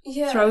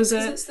yeah, throws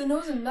 'cause it. it's the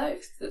nose and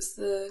mouth that's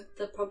the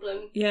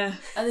problem. Yeah.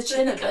 and the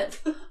chin a bit.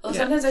 Well, Yeah.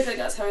 sometimes I think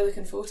that's how I look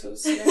in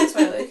photos. Maybe that's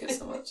why I like it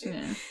so much.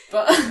 Yeah.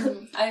 But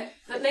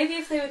But maybe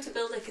if they were to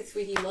build like a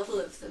 3D model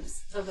of them,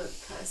 of a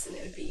person,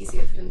 it would be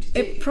easier for them to do.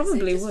 It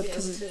probably would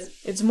because because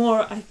it's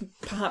more,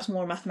 perhaps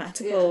more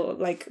mathematical,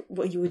 like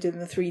what you would do in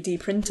the 3D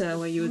printer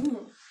where you would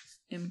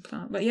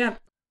implant. But yeah.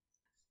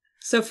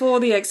 So for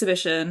the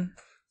exhibition,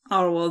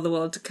 Our World, the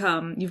World to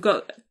Come, you've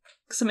got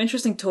some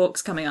interesting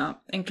talks coming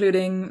up,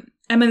 including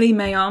Emily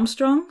May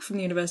Armstrong from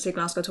the University of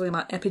Glasgow talking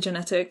about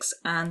epigenetics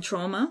and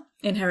trauma,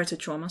 inherited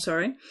trauma,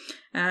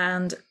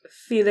 and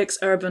Felix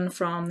Urban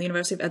from the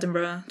University of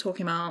Edinburgh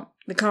talking about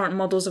the current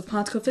models of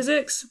particle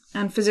physics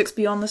and physics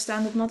beyond the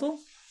standard model.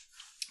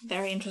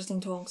 Very interesting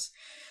talks.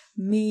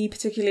 Me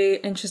particularly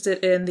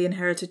interested in the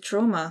inherited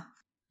trauma,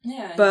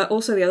 Yeah. but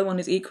also the other one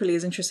is equally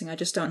as interesting. I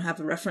just don't have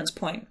a reference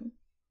point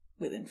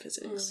within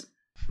physics.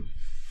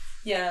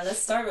 Yeah, let's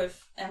start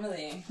with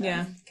Emily.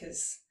 Yeah.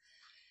 Because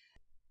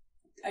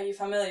are you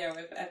familiar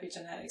with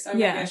epigenetics? Or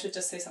Yeah. maybe I should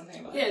just say something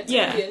about yeah, it.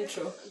 it's the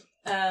intro.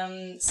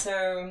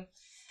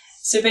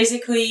 So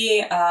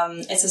basically,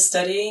 it's a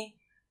study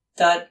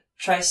that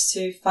tries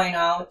to find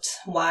out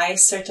why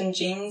certain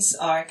genes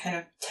are kind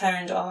of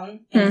turned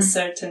on in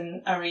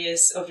certain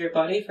areas of your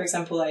body. For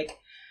example, like,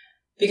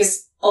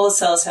 because all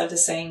cells have the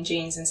same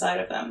genes inside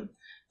of them,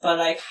 but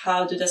like,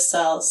 how do the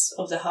cells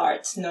of the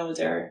heart know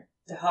they're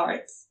the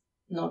heart,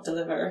 not the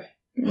liver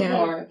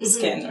or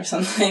skin or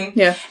something?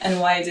 Yeah. And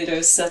why do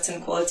those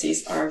certain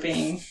qualities are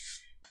being,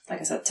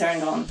 like I said,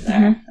 turned on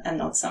there and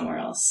not somewhere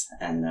else?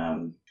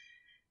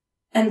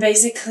 And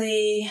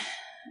basically,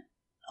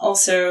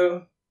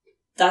 also,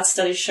 that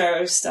study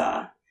shows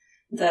that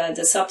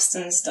the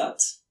substance that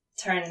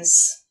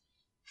turns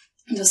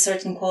those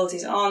certain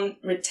qualities on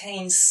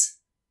retains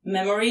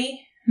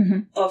memory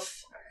of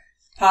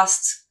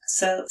past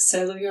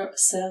cellular.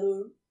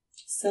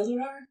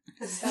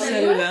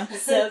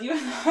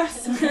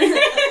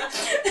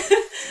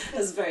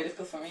 That's very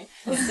difficult for me.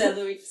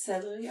 Cellular.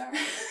 Cellular.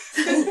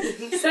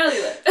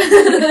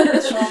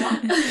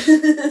 Trauma.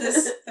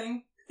 This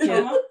thing.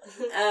 Trauma.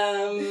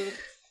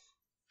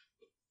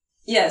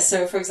 Yeah,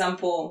 so for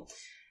example,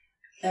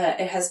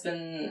 it has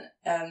been,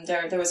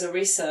 there was a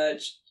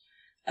research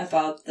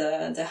about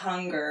the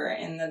hunger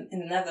in the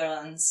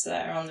Netherlands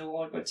around the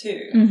World War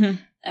II.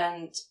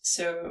 And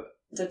so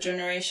the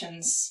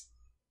generations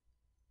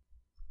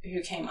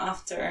who came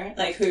after,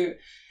 like who,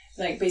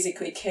 like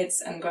basically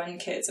kids and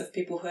grandkids of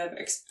people who have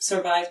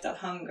survived that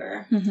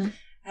hunger, who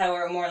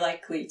are more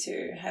likely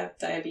to have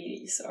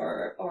diabetes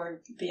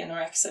or be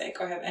anorexic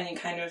or have any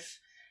kind of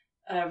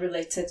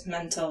related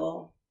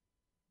mental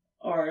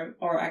or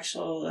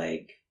actual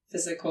like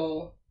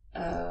physical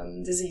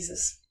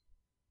diseases.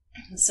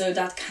 So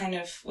that kind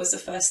of was the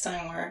first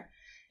time where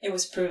it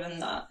was proven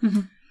that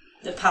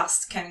the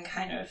past can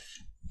kind of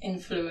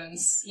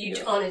influence you.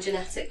 On a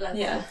genetic level.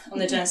 Yeah, on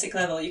the genetic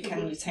level, you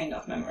can retain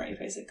that memory,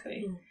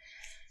 basically.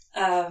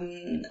 Or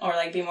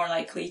like be more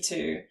likely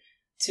to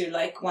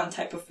like one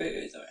type of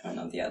food or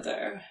not the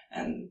other.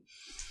 And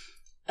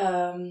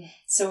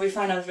so we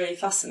find that really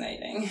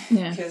fascinating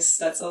because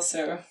that's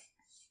also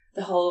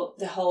the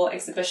whole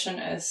exhibition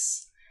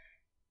is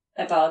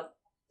about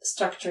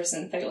structures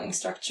and failing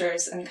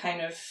structures and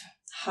kind of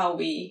how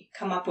we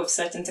come up with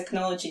certain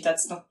technology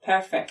that's not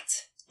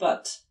perfect,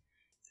 but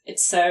it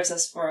serves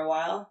us for a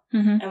while.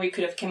 And we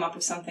could have come up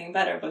with something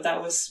better, but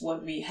that was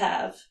what we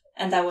have.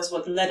 And that was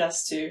what led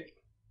us to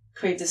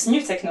create this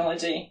new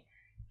technology,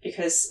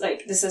 because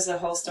like this is the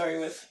whole story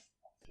with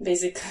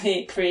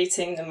basically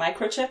creating the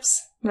microchips.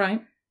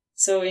 Right.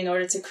 So in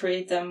order to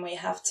create them, we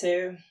have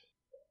to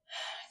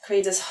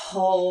create this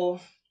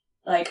whole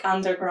like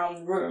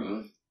underground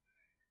room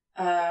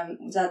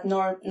that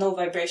no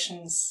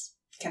vibrations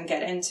can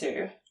get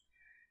into,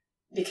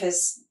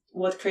 because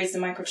what creates the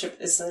microchip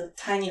is a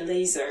tiny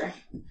laser,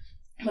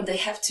 but they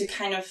have to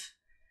kind of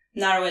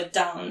narrow it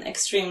down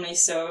extremely.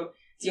 So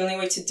the only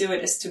way to do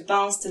it is to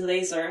bounce the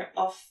laser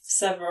off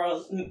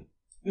several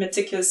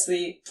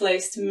meticulously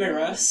placed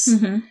mirrors,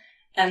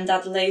 and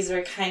that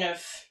laser kind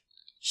of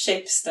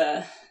shapes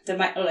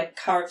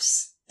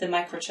carves the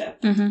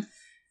microchip,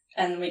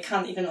 and we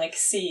can't even like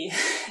see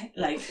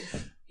like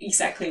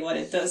exactly what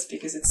it does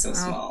because it's so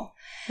small.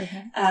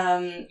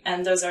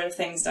 And those are the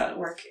things that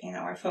work in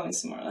our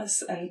phones more or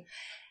less,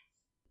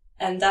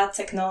 and that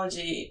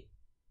technology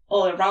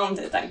all around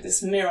it, like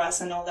this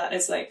mirrors and all that,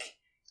 is like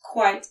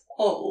quite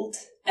old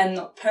and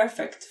not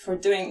perfect for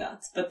doing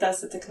that, but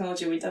that's the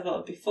technology we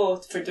developed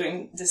before for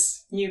doing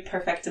this new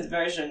perfected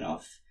version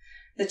of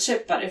the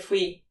chip. But if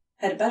we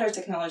had better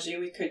technology,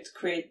 we could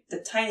create the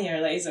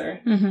tinier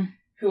laser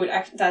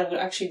that would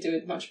actually do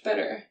it much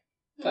better.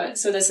 But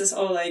so this is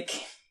all like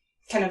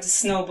kind of the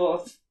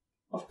snowball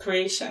of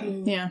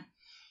creation. Yeah.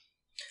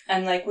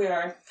 And like we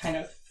are kind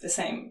of the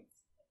same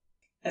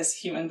as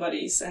human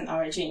bodies, and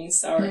our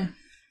genes are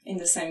in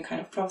the same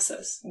kind of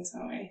process in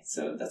some way.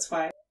 So that's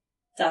why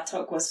that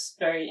talk was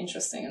very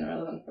interesting and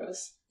relevant for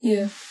us.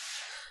 Yeah.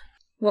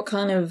 What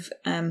kind of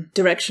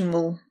direction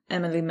will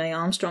Emily May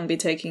Armstrong be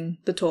taking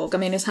the talk? I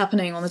mean, it's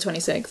happening on the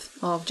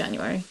 26th of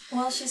January.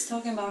 Well, she's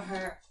talking about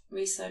her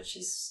research.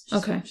 She's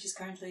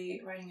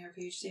currently writing her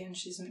PhD, and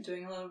she's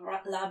doing a lot of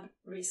lab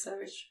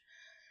research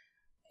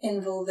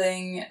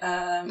involving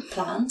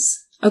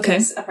plants. Okay.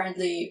 Because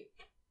apparently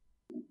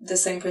the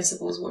same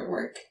principles will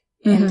work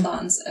in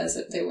plants as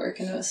they work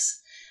in us.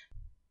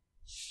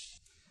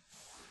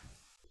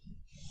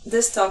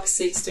 This talk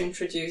seeks to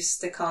introduce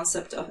the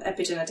concept of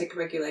epigenetic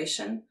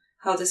regulation,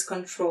 how this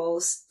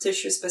controls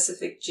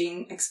tissue-specific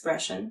gene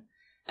expression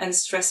and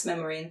stress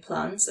memory in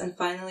plants, and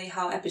finally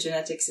how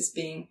epigenetics is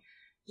being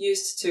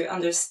used to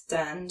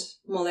understand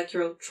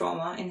molecular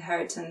trauma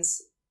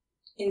inheritance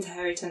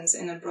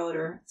in a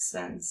broader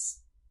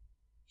sense.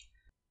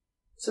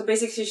 So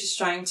basically she's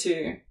trying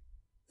to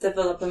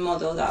develop a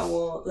model that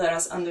will let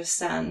us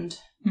understand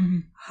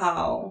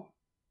how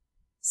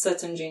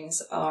certain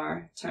genes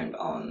are turned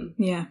on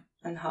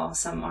and how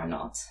some are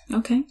not.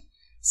 Okay.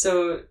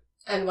 So...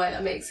 And why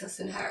that makes us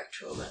inherit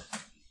trauma.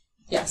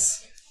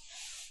 Yes.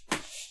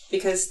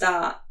 Because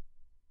that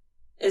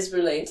is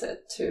related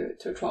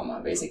to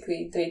trauma.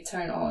 Basically, they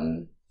turn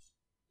on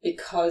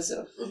because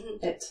of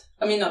it.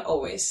 I mean, not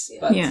always,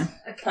 but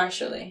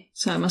partially.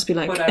 So it must be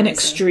like an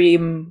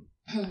extreme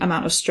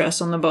amount of stress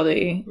on the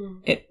body.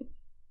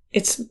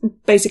 It's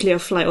basically a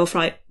flight or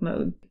fright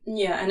mode.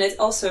 Yeah, and it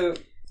also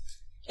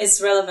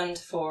is relevant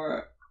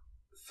for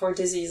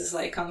diseases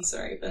like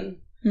cancer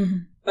even.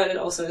 But it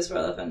also is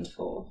relevant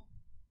for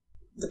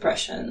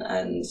depression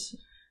and,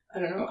 I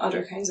don't know,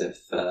 other kinds of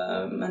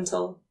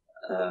mental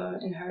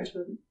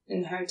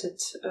inherited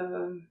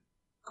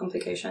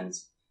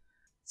complications.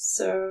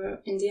 So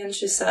in the end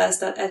she says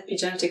that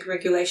epigenetic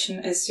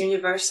regulation is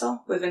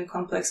universal within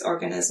complex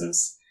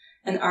organisms,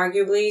 and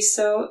arguably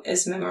so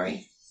is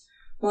memory.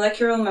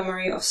 Molecular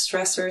memory of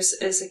stressors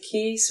is a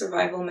key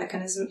survival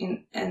mechanism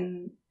in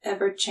an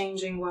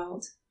ever-changing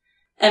world.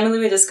 Emily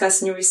will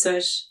discuss new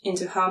research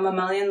into how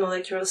mammalian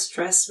molecular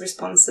stress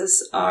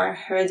responses are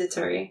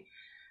hereditary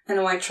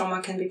and why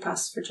trauma can be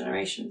passed for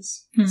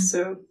generations.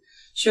 So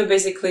she'll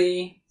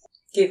basically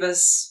give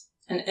us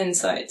an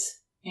insight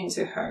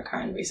into her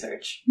current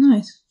research.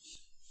 Nice.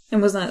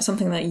 And was that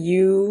something that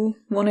you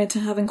wanted to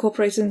have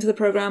incorporated into the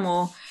program,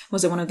 or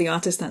was it one of the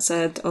artists that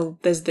said, oh,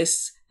 there's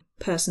this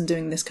person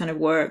doing this kind of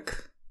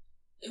work?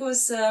 It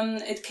was,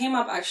 it came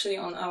up actually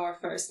on our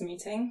first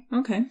meeting.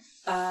 Okay.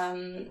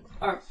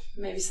 Or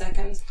maybe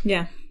second.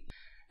 Yeah.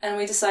 And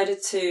we decided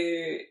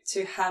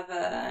to have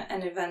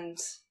an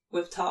event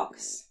with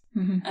talks,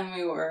 and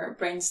we were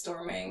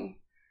brainstorming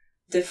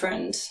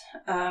different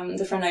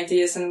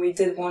ideas, and we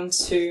did want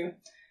to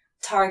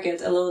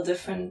target a little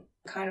different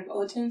kind of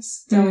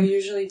audience than we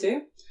usually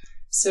do.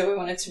 So we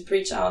wanted to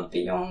reach out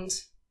beyond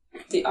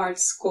the art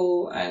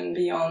school and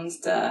beyond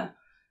the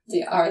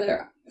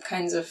other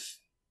kinds of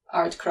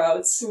art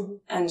crowds,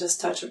 and just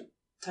touch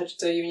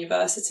the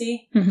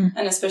university,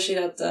 and especially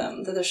that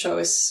the show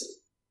is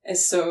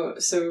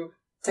so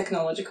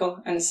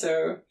technological and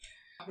so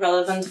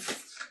relevant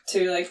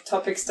to like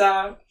topics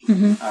that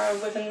are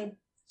within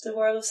the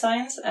world of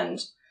science. And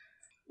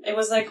it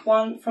was like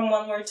from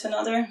one word to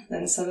another.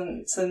 Then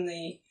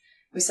suddenly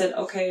we said,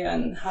 okay,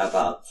 and how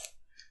about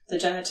the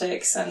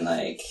genetics? And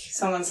like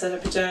someone said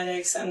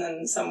epigenetics, and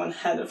then someone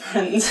had a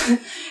friend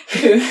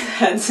who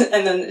had,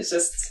 and then it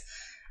just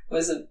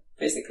was a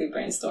basically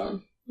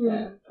brainstorm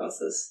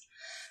process.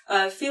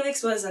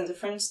 Felix was a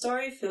different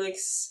story.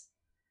 Felix,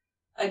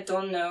 I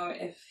don't know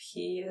if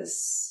he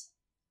is.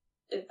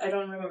 I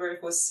don't remember if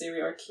it was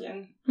Siri or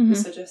Kian who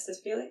suggested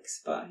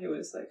Felix, but he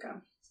was like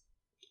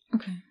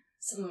okay.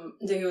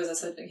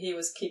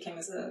 He came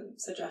as a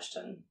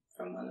suggestion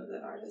from one of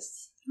the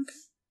artists. Okay,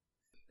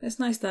 it's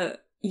nice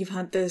that you've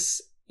had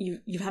this.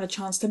 You've had a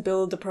chance to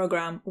build the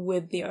program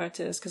with the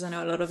artists, because I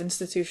know a lot of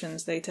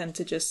institutions, they tend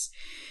to just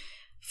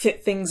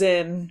fit things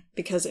in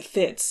because it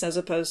fits, as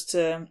opposed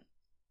to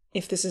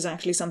if this is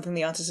actually something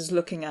the artist is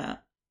looking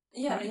at.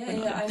 Yeah,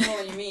 I know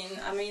what you mean.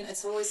 I mean,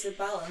 it's always a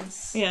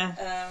balance. Yeah.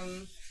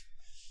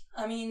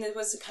 I mean, it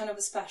was a kind of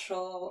a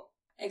special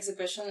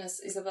exhibition, as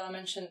Isabella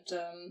mentioned.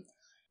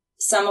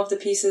 Some of the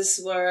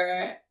pieces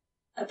were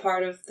a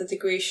part of the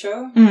degree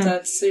show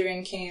that Siri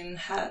and Kian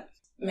had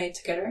made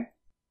together.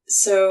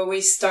 So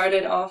we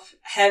started off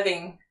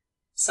having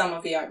some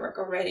of the artwork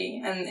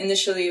already, and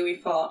initially we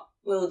thought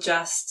we'll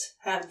just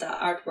have the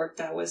artwork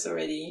that was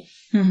already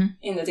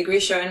in the degree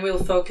show, and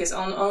we'll focus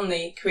on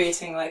only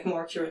creating like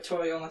more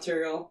curatorial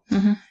material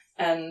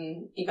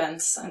and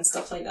events and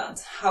stuff like that.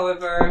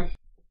 However,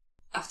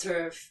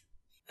 after I've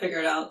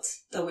figured out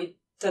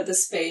that the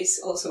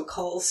space also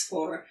calls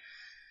for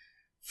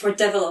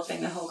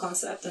developing the whole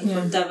concept and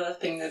for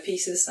developing the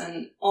pieces,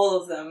 and all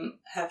of them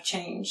have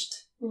changed.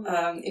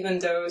 Even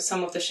though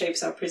some of the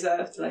shapes are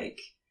preserved, like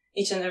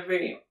each and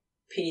every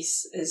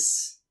piece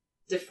is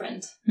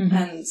different,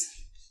 and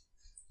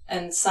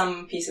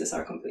some pieces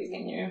are completely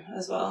new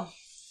as well.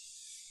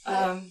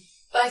 But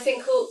I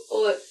think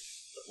or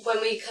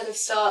when we kind of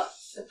start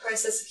the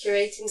process of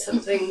curating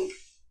something,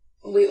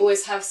 we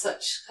always have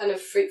such kind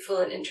of fruitful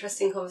and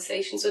interesting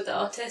conversations with the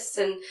artists,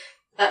 and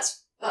that's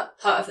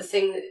part of the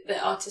thing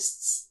that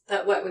artists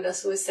that work with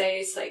us always say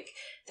is like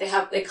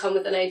they come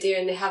with an idea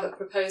and they have a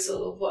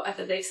proposal or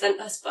whatever they've sent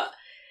us, but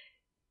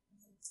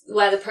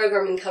where the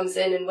programming comes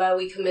in and where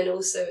we come in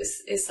also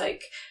is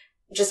like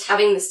just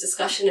having this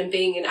discussion and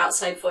being an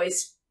outside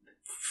voice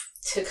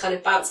to kind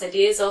of bounce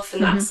ideas off,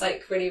 and that's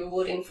like really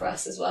rewarding for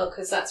us as well,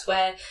 because that's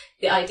where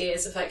the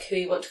ideas of like who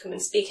you want to come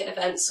and speak at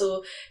events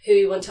or who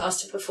you want to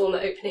ask to perform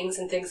at openings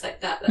and things like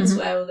that's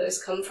where all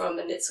those come from,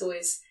 and it's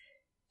always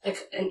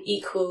like an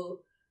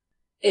equal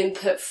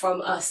input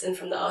from us and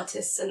from the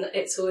artists, and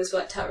it's always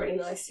worked out really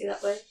nicely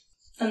that way.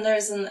 And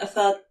there's a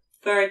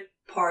third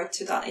part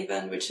to that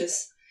event, which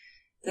is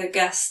the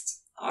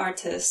guest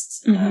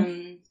artists.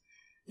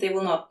 They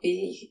will not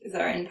be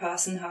there in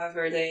person.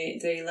 However,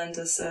 they lend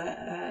us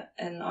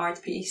an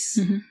art piece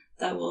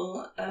that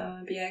will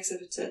be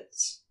exhibited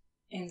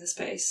in the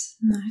space.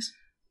 Nice.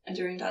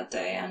 During that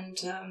day. And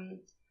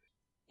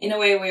in a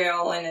way, we're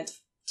all in it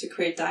to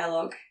create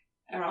dialogue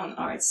around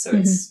art. So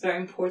it's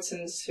very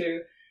important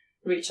to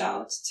reach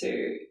out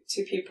to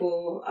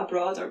people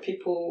abroad or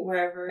people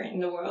wherever in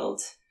the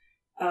world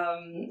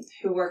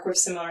who work with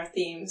similar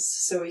themes,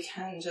 so we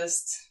can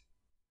just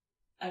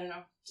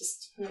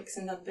mix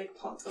in that big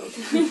pot of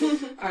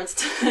art.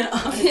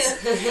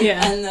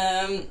 Yeah.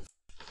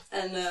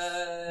 And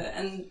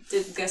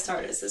the guest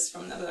artist is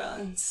from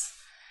Netherlands,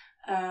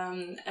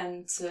 and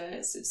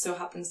it so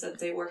happens that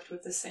they worked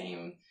with the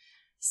same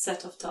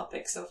set of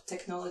topics of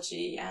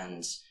technology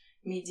and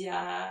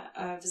media,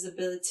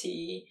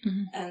 visibility,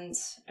 and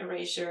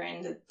erasure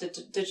in the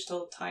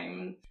digital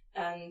time.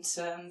 And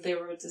they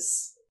wrote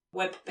this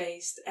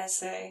web-based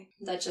essay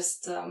that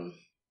just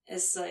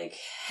is like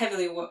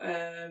heavily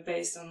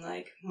based on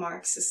like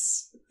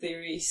Marxist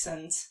theories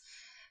and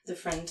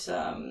different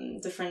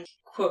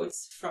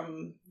quotes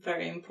from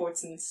very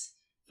important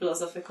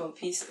philosophical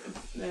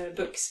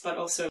books, but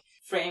also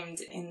framed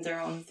in their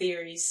own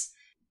theories.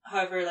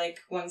 However, like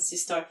once you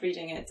start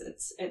reading it,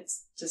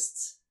 it's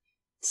just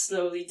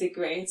slowly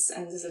degrades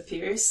and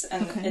disappears,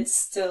 and it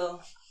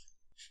still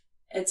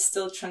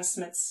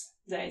transmits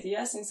the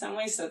ideas in some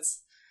ways.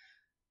 That's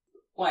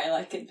why I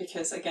like it,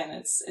 because again,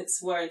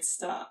 it's words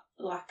that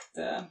lack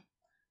the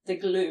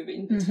glue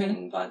in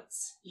between, but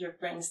your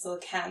brain still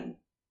can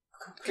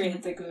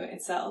create the glue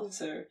itself.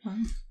 So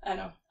I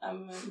know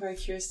I'm very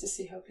curious to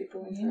see how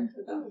people interact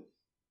with that.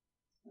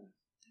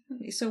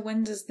 So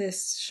when does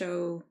this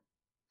show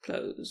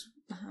close?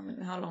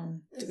 How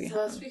long do we It's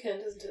have? last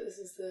weekend, isn't it? This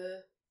is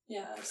the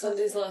Sunday's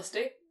Sunday's last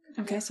day.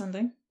 Okay,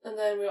 Sunday. And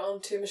then we're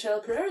on to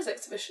Michelle Pereira's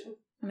exhibition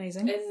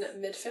Amazing. in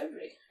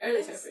mid-February.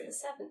 Early February. The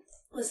 7th.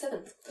 The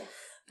 7th.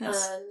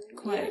 That's And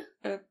quite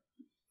a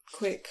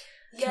quick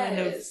Yeah, kind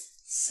it of... is.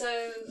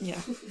 So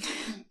Yeah.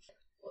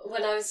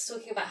 when I was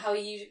talking about how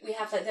we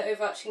have like the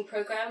overarching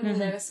program, and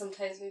there are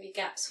sometimes maybe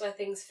gaps where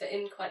things fit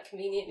in quite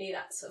conveniently.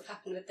 That sort of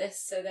happened with this.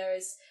 So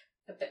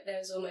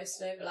there's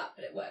almost an overlap,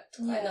 but it worked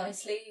quite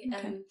nicely.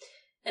 Okay.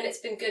 And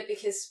it's been good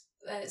because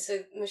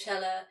so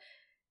Michelle,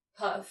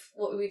 part of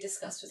what we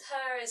discussed with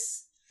her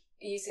is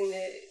using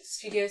the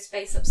studio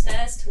space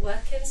upstairs to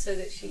work in, so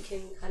that she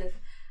can kind of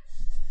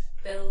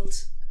build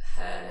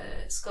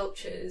her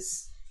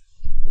sculptures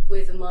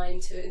with a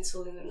mind to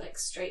installing them like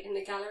straight in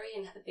the gallery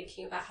and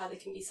thinking about how they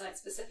can be site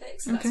specific.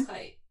 So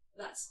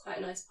that's quite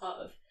a nice part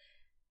of,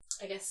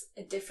 I guess,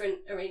 a different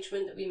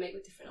arrangement that we make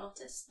with different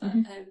artists. But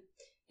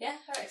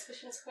her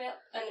exhibition is coming up,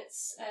 and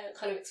it's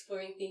kind of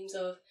exploring themes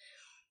of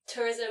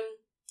tourism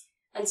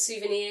and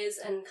souvenirs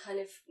and kind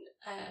of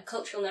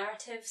cultural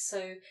narrative.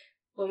 So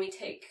when we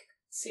take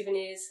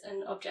souvenirs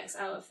and objects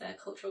out of their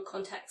cultural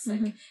context,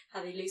 like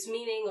how they lose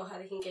meaning or how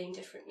they can gain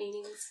different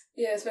meanings.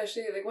 Yeah,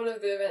 especially like one of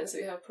the events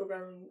that we have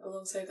programming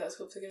alongside that is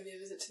hopefully going to be a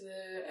visit to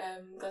the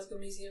Glasgow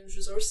Museum's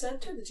Resource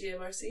Centre, the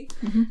GMRC,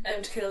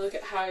 to kind of look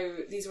at how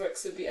these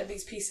works would be, and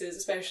these pieces,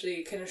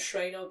 especially kind of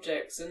shrine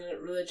objects and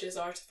religious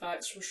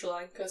artefacts from Sri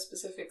Lanka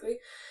specifically,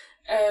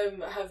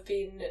 have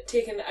been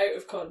taken out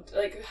of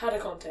had a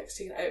context,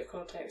 taken out of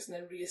context, and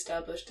then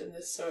re-established in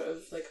this sort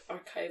of like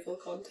archival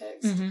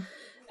context.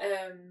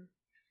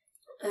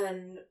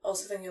 And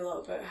also thinking a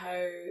lot about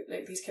how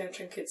like these kind of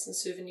trinkets and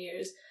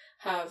souvenirs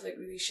have like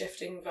really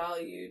shifting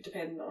value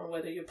depending on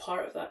whether you're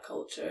part of that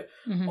culture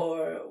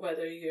or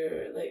whether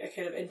you're like a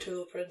kind of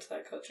interloper into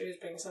that culture who's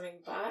bringing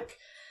something back,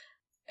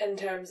 in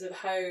terms of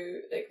how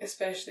like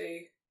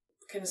especially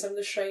kind of some of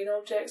the shrine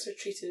objects are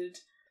treated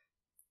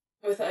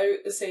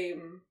without the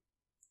same,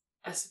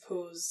 I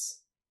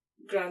suppose,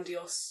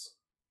 grandiosity.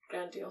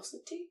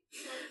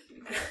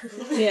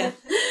 Yeah.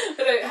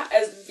 Without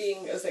as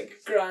being as like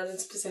grand and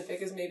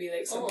specific as maybe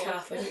like some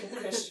Catholic and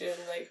Christian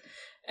like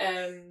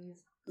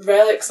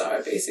relics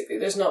are. Basically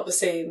there's not the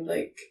same,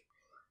 like,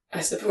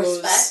 I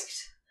suppose,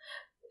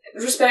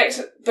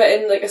 respect, but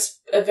in like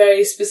a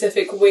very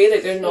specific way.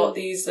 Like they're not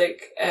these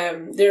like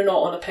they're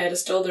not on a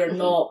pedestal, they're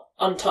not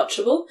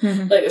untouchable,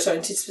 like they're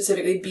starting to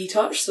specifically be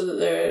touched, so that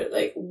their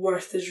like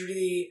worth is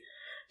really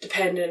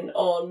dependent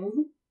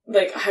on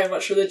like how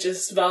much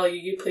religious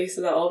value you place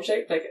in that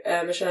object. Like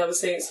Michelle was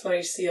saying, it's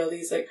funny to see all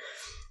these like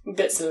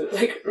bits of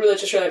like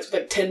religious relics with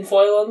like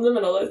tinfoil on them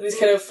and all these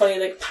kind of funny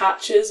like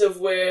patches of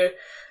where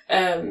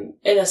in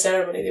a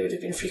ceremony they would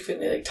have been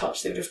frequently like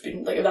touched. They would have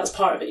been like, if that's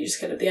part of it, you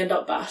just kind of, they end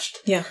up bashed.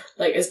 Yeah.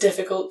 Like it's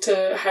difficult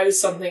to house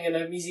something in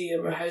a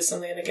museum or house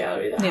something in a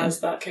gallery that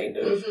has that kind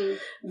of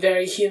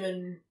very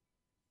human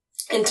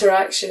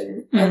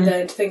interaction, and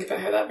then to think about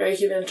how that very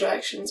human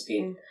interaction's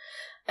been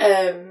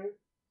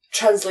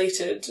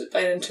translated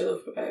by an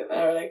interloper,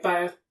 or like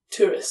by a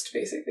tourist,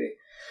 basically.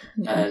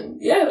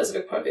 And that was a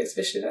big part of the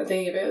exhibition. I'm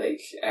thinking about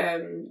like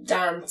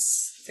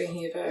dance,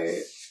 thinking about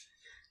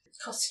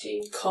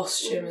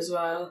costume as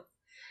well.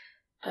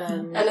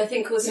 And I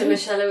think also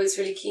Michelle was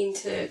really keen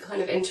to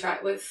kind of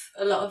interact with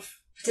a lot of,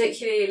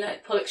 particularly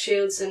like Pollock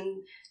Shields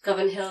and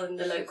Govan Hill and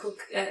the local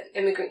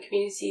immigrant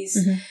communities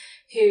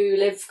who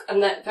live,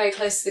 and they're very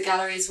close to the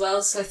gallery as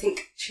well. So I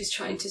think she's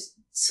trying to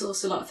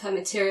source a lot of her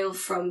material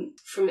from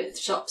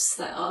shops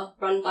that are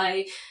run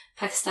by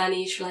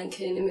Pakistani, Sri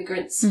Lankan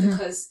immigrants,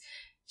 because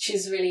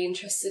she's really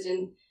interested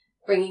in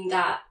bringing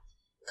that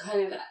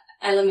kind of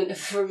element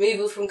of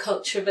removal from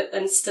culture, but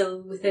then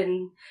still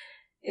within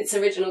its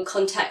original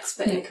context,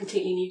 but in a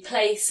completely new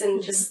place,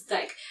 and just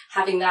like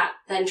having that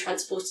then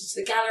transported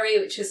to the gallery,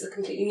 which is a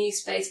completely new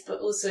space,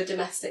 but also a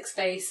domestic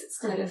space. It's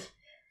kind of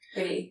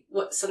really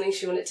something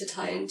she wanted to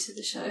tie into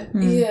the show.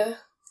 Yeah.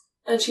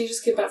 And she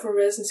just came back from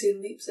residency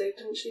in Leipzig,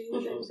 didn't she?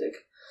 Leipzig.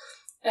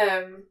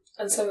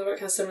 And some of the work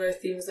has similar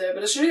themes there,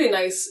 but it's really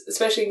nice,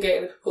 especially in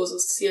getting the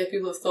proposals, to see how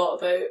people have thought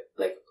about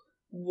like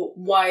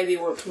why they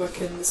want to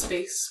work in the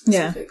space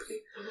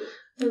specifically.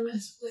 And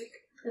it's like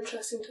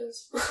interesting to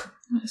us.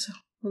 So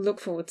we'll look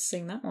forward to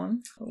seeing that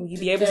one. Will you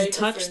be able to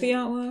touch the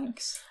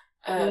artworks?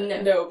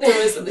 No.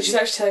 She's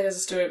actually telling us a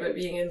story about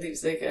being in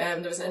Leipzig.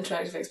 There was an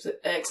interactive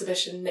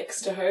exhibition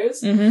next to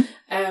hers, and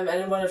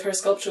in one of her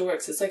sculptural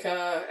works, it's like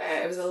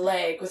it was a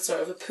leg with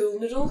sort of a pool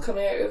noodle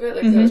coming out of it,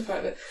 like that was part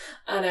of it.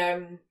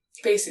 And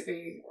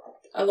basically,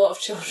 a lot of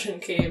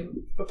children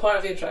were part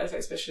of the interactive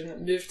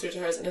exhibition, moved through to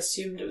hers, and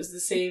assumed it was the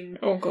same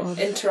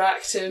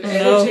interactive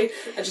energy,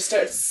 and just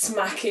started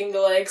smacking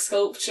the leg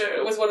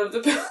sculpture with one of the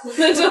pool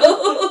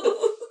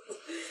noodles.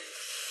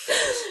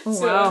 Oh,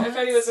 so wow. If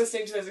anyone's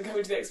listening to this and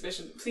coming to the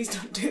exhibition, please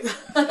don't do that.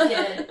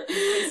 Yeah,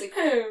 basic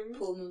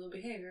pool noodle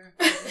behaviour.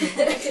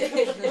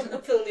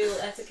 Pool noodle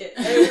etiquette.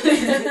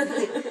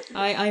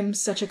 I'm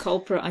such a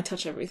culprit. I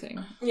touch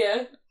everything.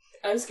 Yeah.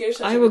 I'm scared.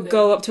 I would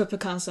go up to a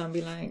Picasso and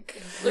be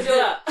like, look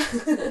at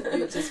that.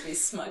 You'd just be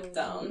smacked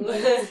down.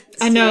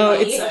 I know,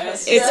 it's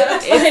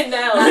I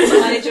know. That's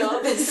my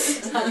job,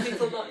 is to tell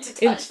people not to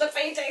touch the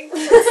painting.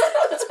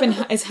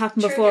 it's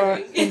happened before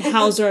in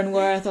Hauser and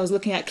Worth. I was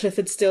looking at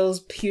Clifford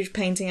Still's huge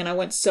painting and I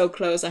went so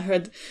close. I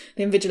heard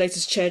the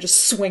invigilator's chair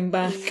just swing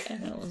back,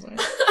 and I was like,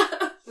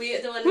 Were you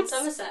at the one in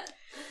Somerset?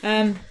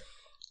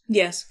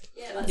 Yes.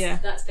 Yeah,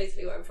 that's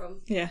basically where I'm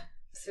from. Yeah.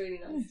 It's really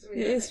nice. It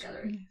is.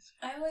 Gallery.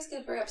 I always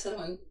get very upset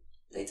when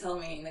they tell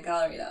me in the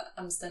gallery that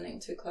I'm standing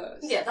too close.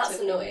 Yeah, that's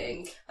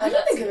annoying. I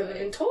don't think I've ever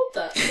been told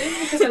that.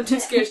 Maybe because I'm too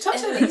scared to touch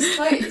At it. least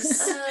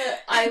twice.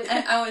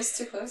 I was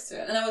too close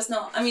to it. And I was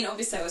not, I mean,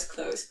 obviously I was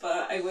close,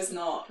 but I was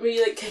not. Were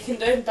you like kicking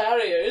down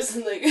barriers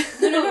and like...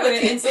 No,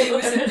 it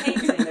was a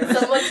painting. There was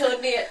Someone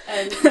told me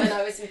when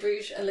I was in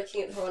Bruges and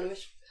looking at the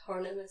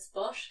Hieronymus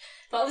Bosch,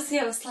 but obviously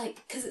I was like,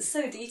 because it's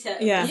so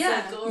detailed, Yeah.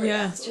 it's so gory,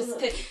 Yeah. it's just,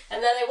 and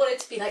then I wanted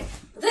to be like,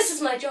 this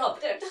is my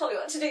job, don't tell me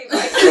what to do.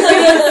 Like,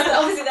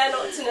 obviously they're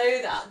not to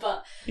know that,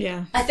 but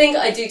Yeah. I think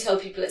I do tell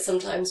people it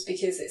sometimes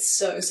because it's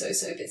so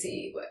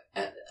busy.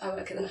 I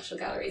work at the National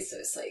Gallery, so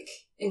it's like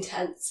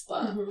intense,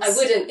 but I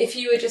wouldn't, if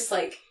you were just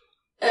like,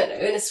 I don't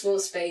know, in a small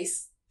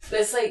space,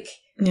 there's like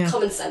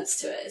common sense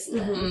to it, isn't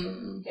there?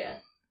 Mm. Yeah.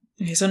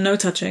 Okay, so no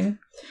touching.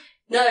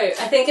 No, I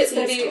think it's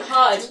going to be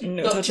hard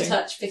No not touching. to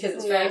touch because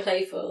it's very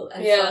playful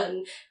and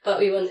fun, but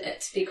we want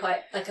it to be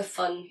quite like a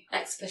fun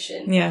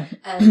exhibition. Yeah.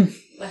 And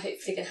we're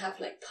hopefully going to have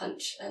like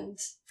punch and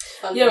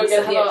fun. Yeah, we're things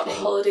going at to the have a opening.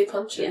 holiday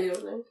punch at the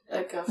opening.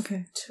 Like a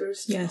Okay.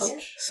 tourist Yes.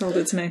 punch. Sold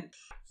it to me.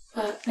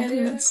 Any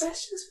other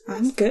questions for us?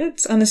 I'm good.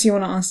 Unless you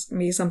want to ask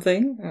me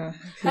something.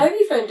 How have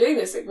you found doing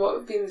this? Like, what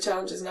have been the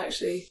challenges and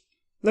actually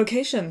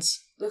Locations.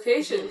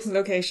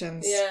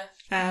 locations?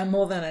 Yeah.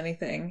 More than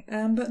anything.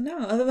 But no,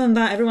 other than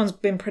that, everyone's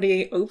been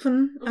pretty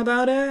open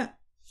about it,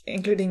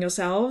 including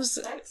yourselves.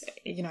 Thanks.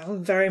 You know,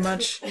 very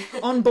much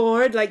on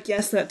board. Like,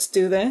 yes, let's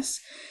do this.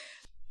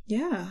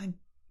 Yeah.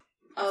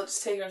 I'll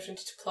just take an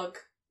opportunity to plug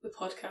the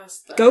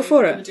podcast that Go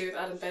for I'm it. going to do with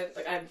Adam Bennett.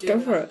 Like, I'm Go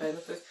doing for with Adam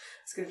it. Bennett.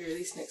 It's going to be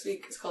released next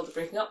week. It's called the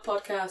Breaking Up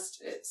Podcast.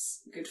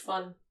 It's good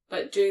fun.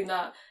 But doing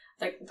that,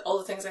 like, all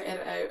the things I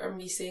edit out are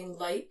me saying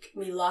like,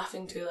 me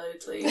laughing too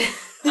loudly,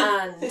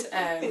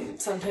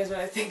 and sometimes when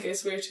I think I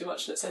swear too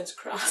much and it sounds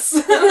crass.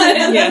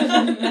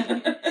 Yeah.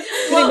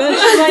 What would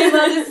my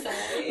mother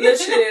say?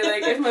 Literally,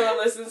 like, if my mum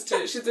listens to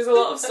it, there's a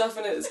lot of stuff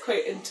in it that's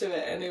quite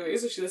intimate anyway,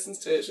 so if she listens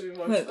to it, she'll be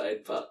mortified,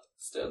 but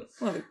still.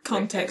 Well, the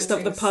context Like,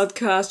 of the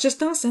podcast, just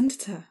don't send it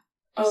to her.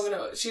 Oh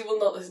no, she will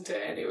not listen to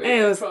it anyway.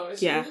 It was- I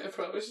promise yeah. you. I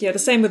promise Yeah, you. the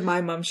same with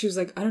my mum. She was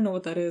like, I don't know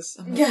what that is.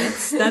 I'm like, Yeah.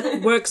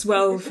 that works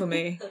well for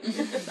me.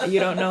 You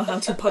don't know how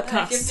to That gives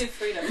podcast. you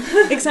freedom.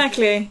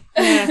 Exactly.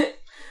 Yeah.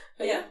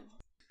 But yeah.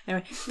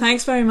 Anyway,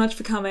 thanks very much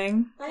for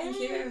coming. Thank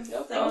you.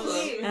 No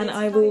problem. And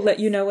I will let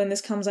you know when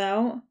this comes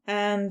out.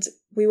 And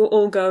we will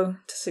all go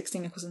to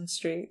 16 Nicholson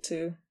Street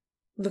to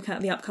look at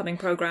the upcoming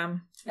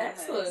programme.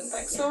 Excellent.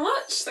 Thanks so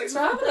much. Thanks for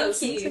having us.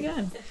 Thanks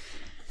again.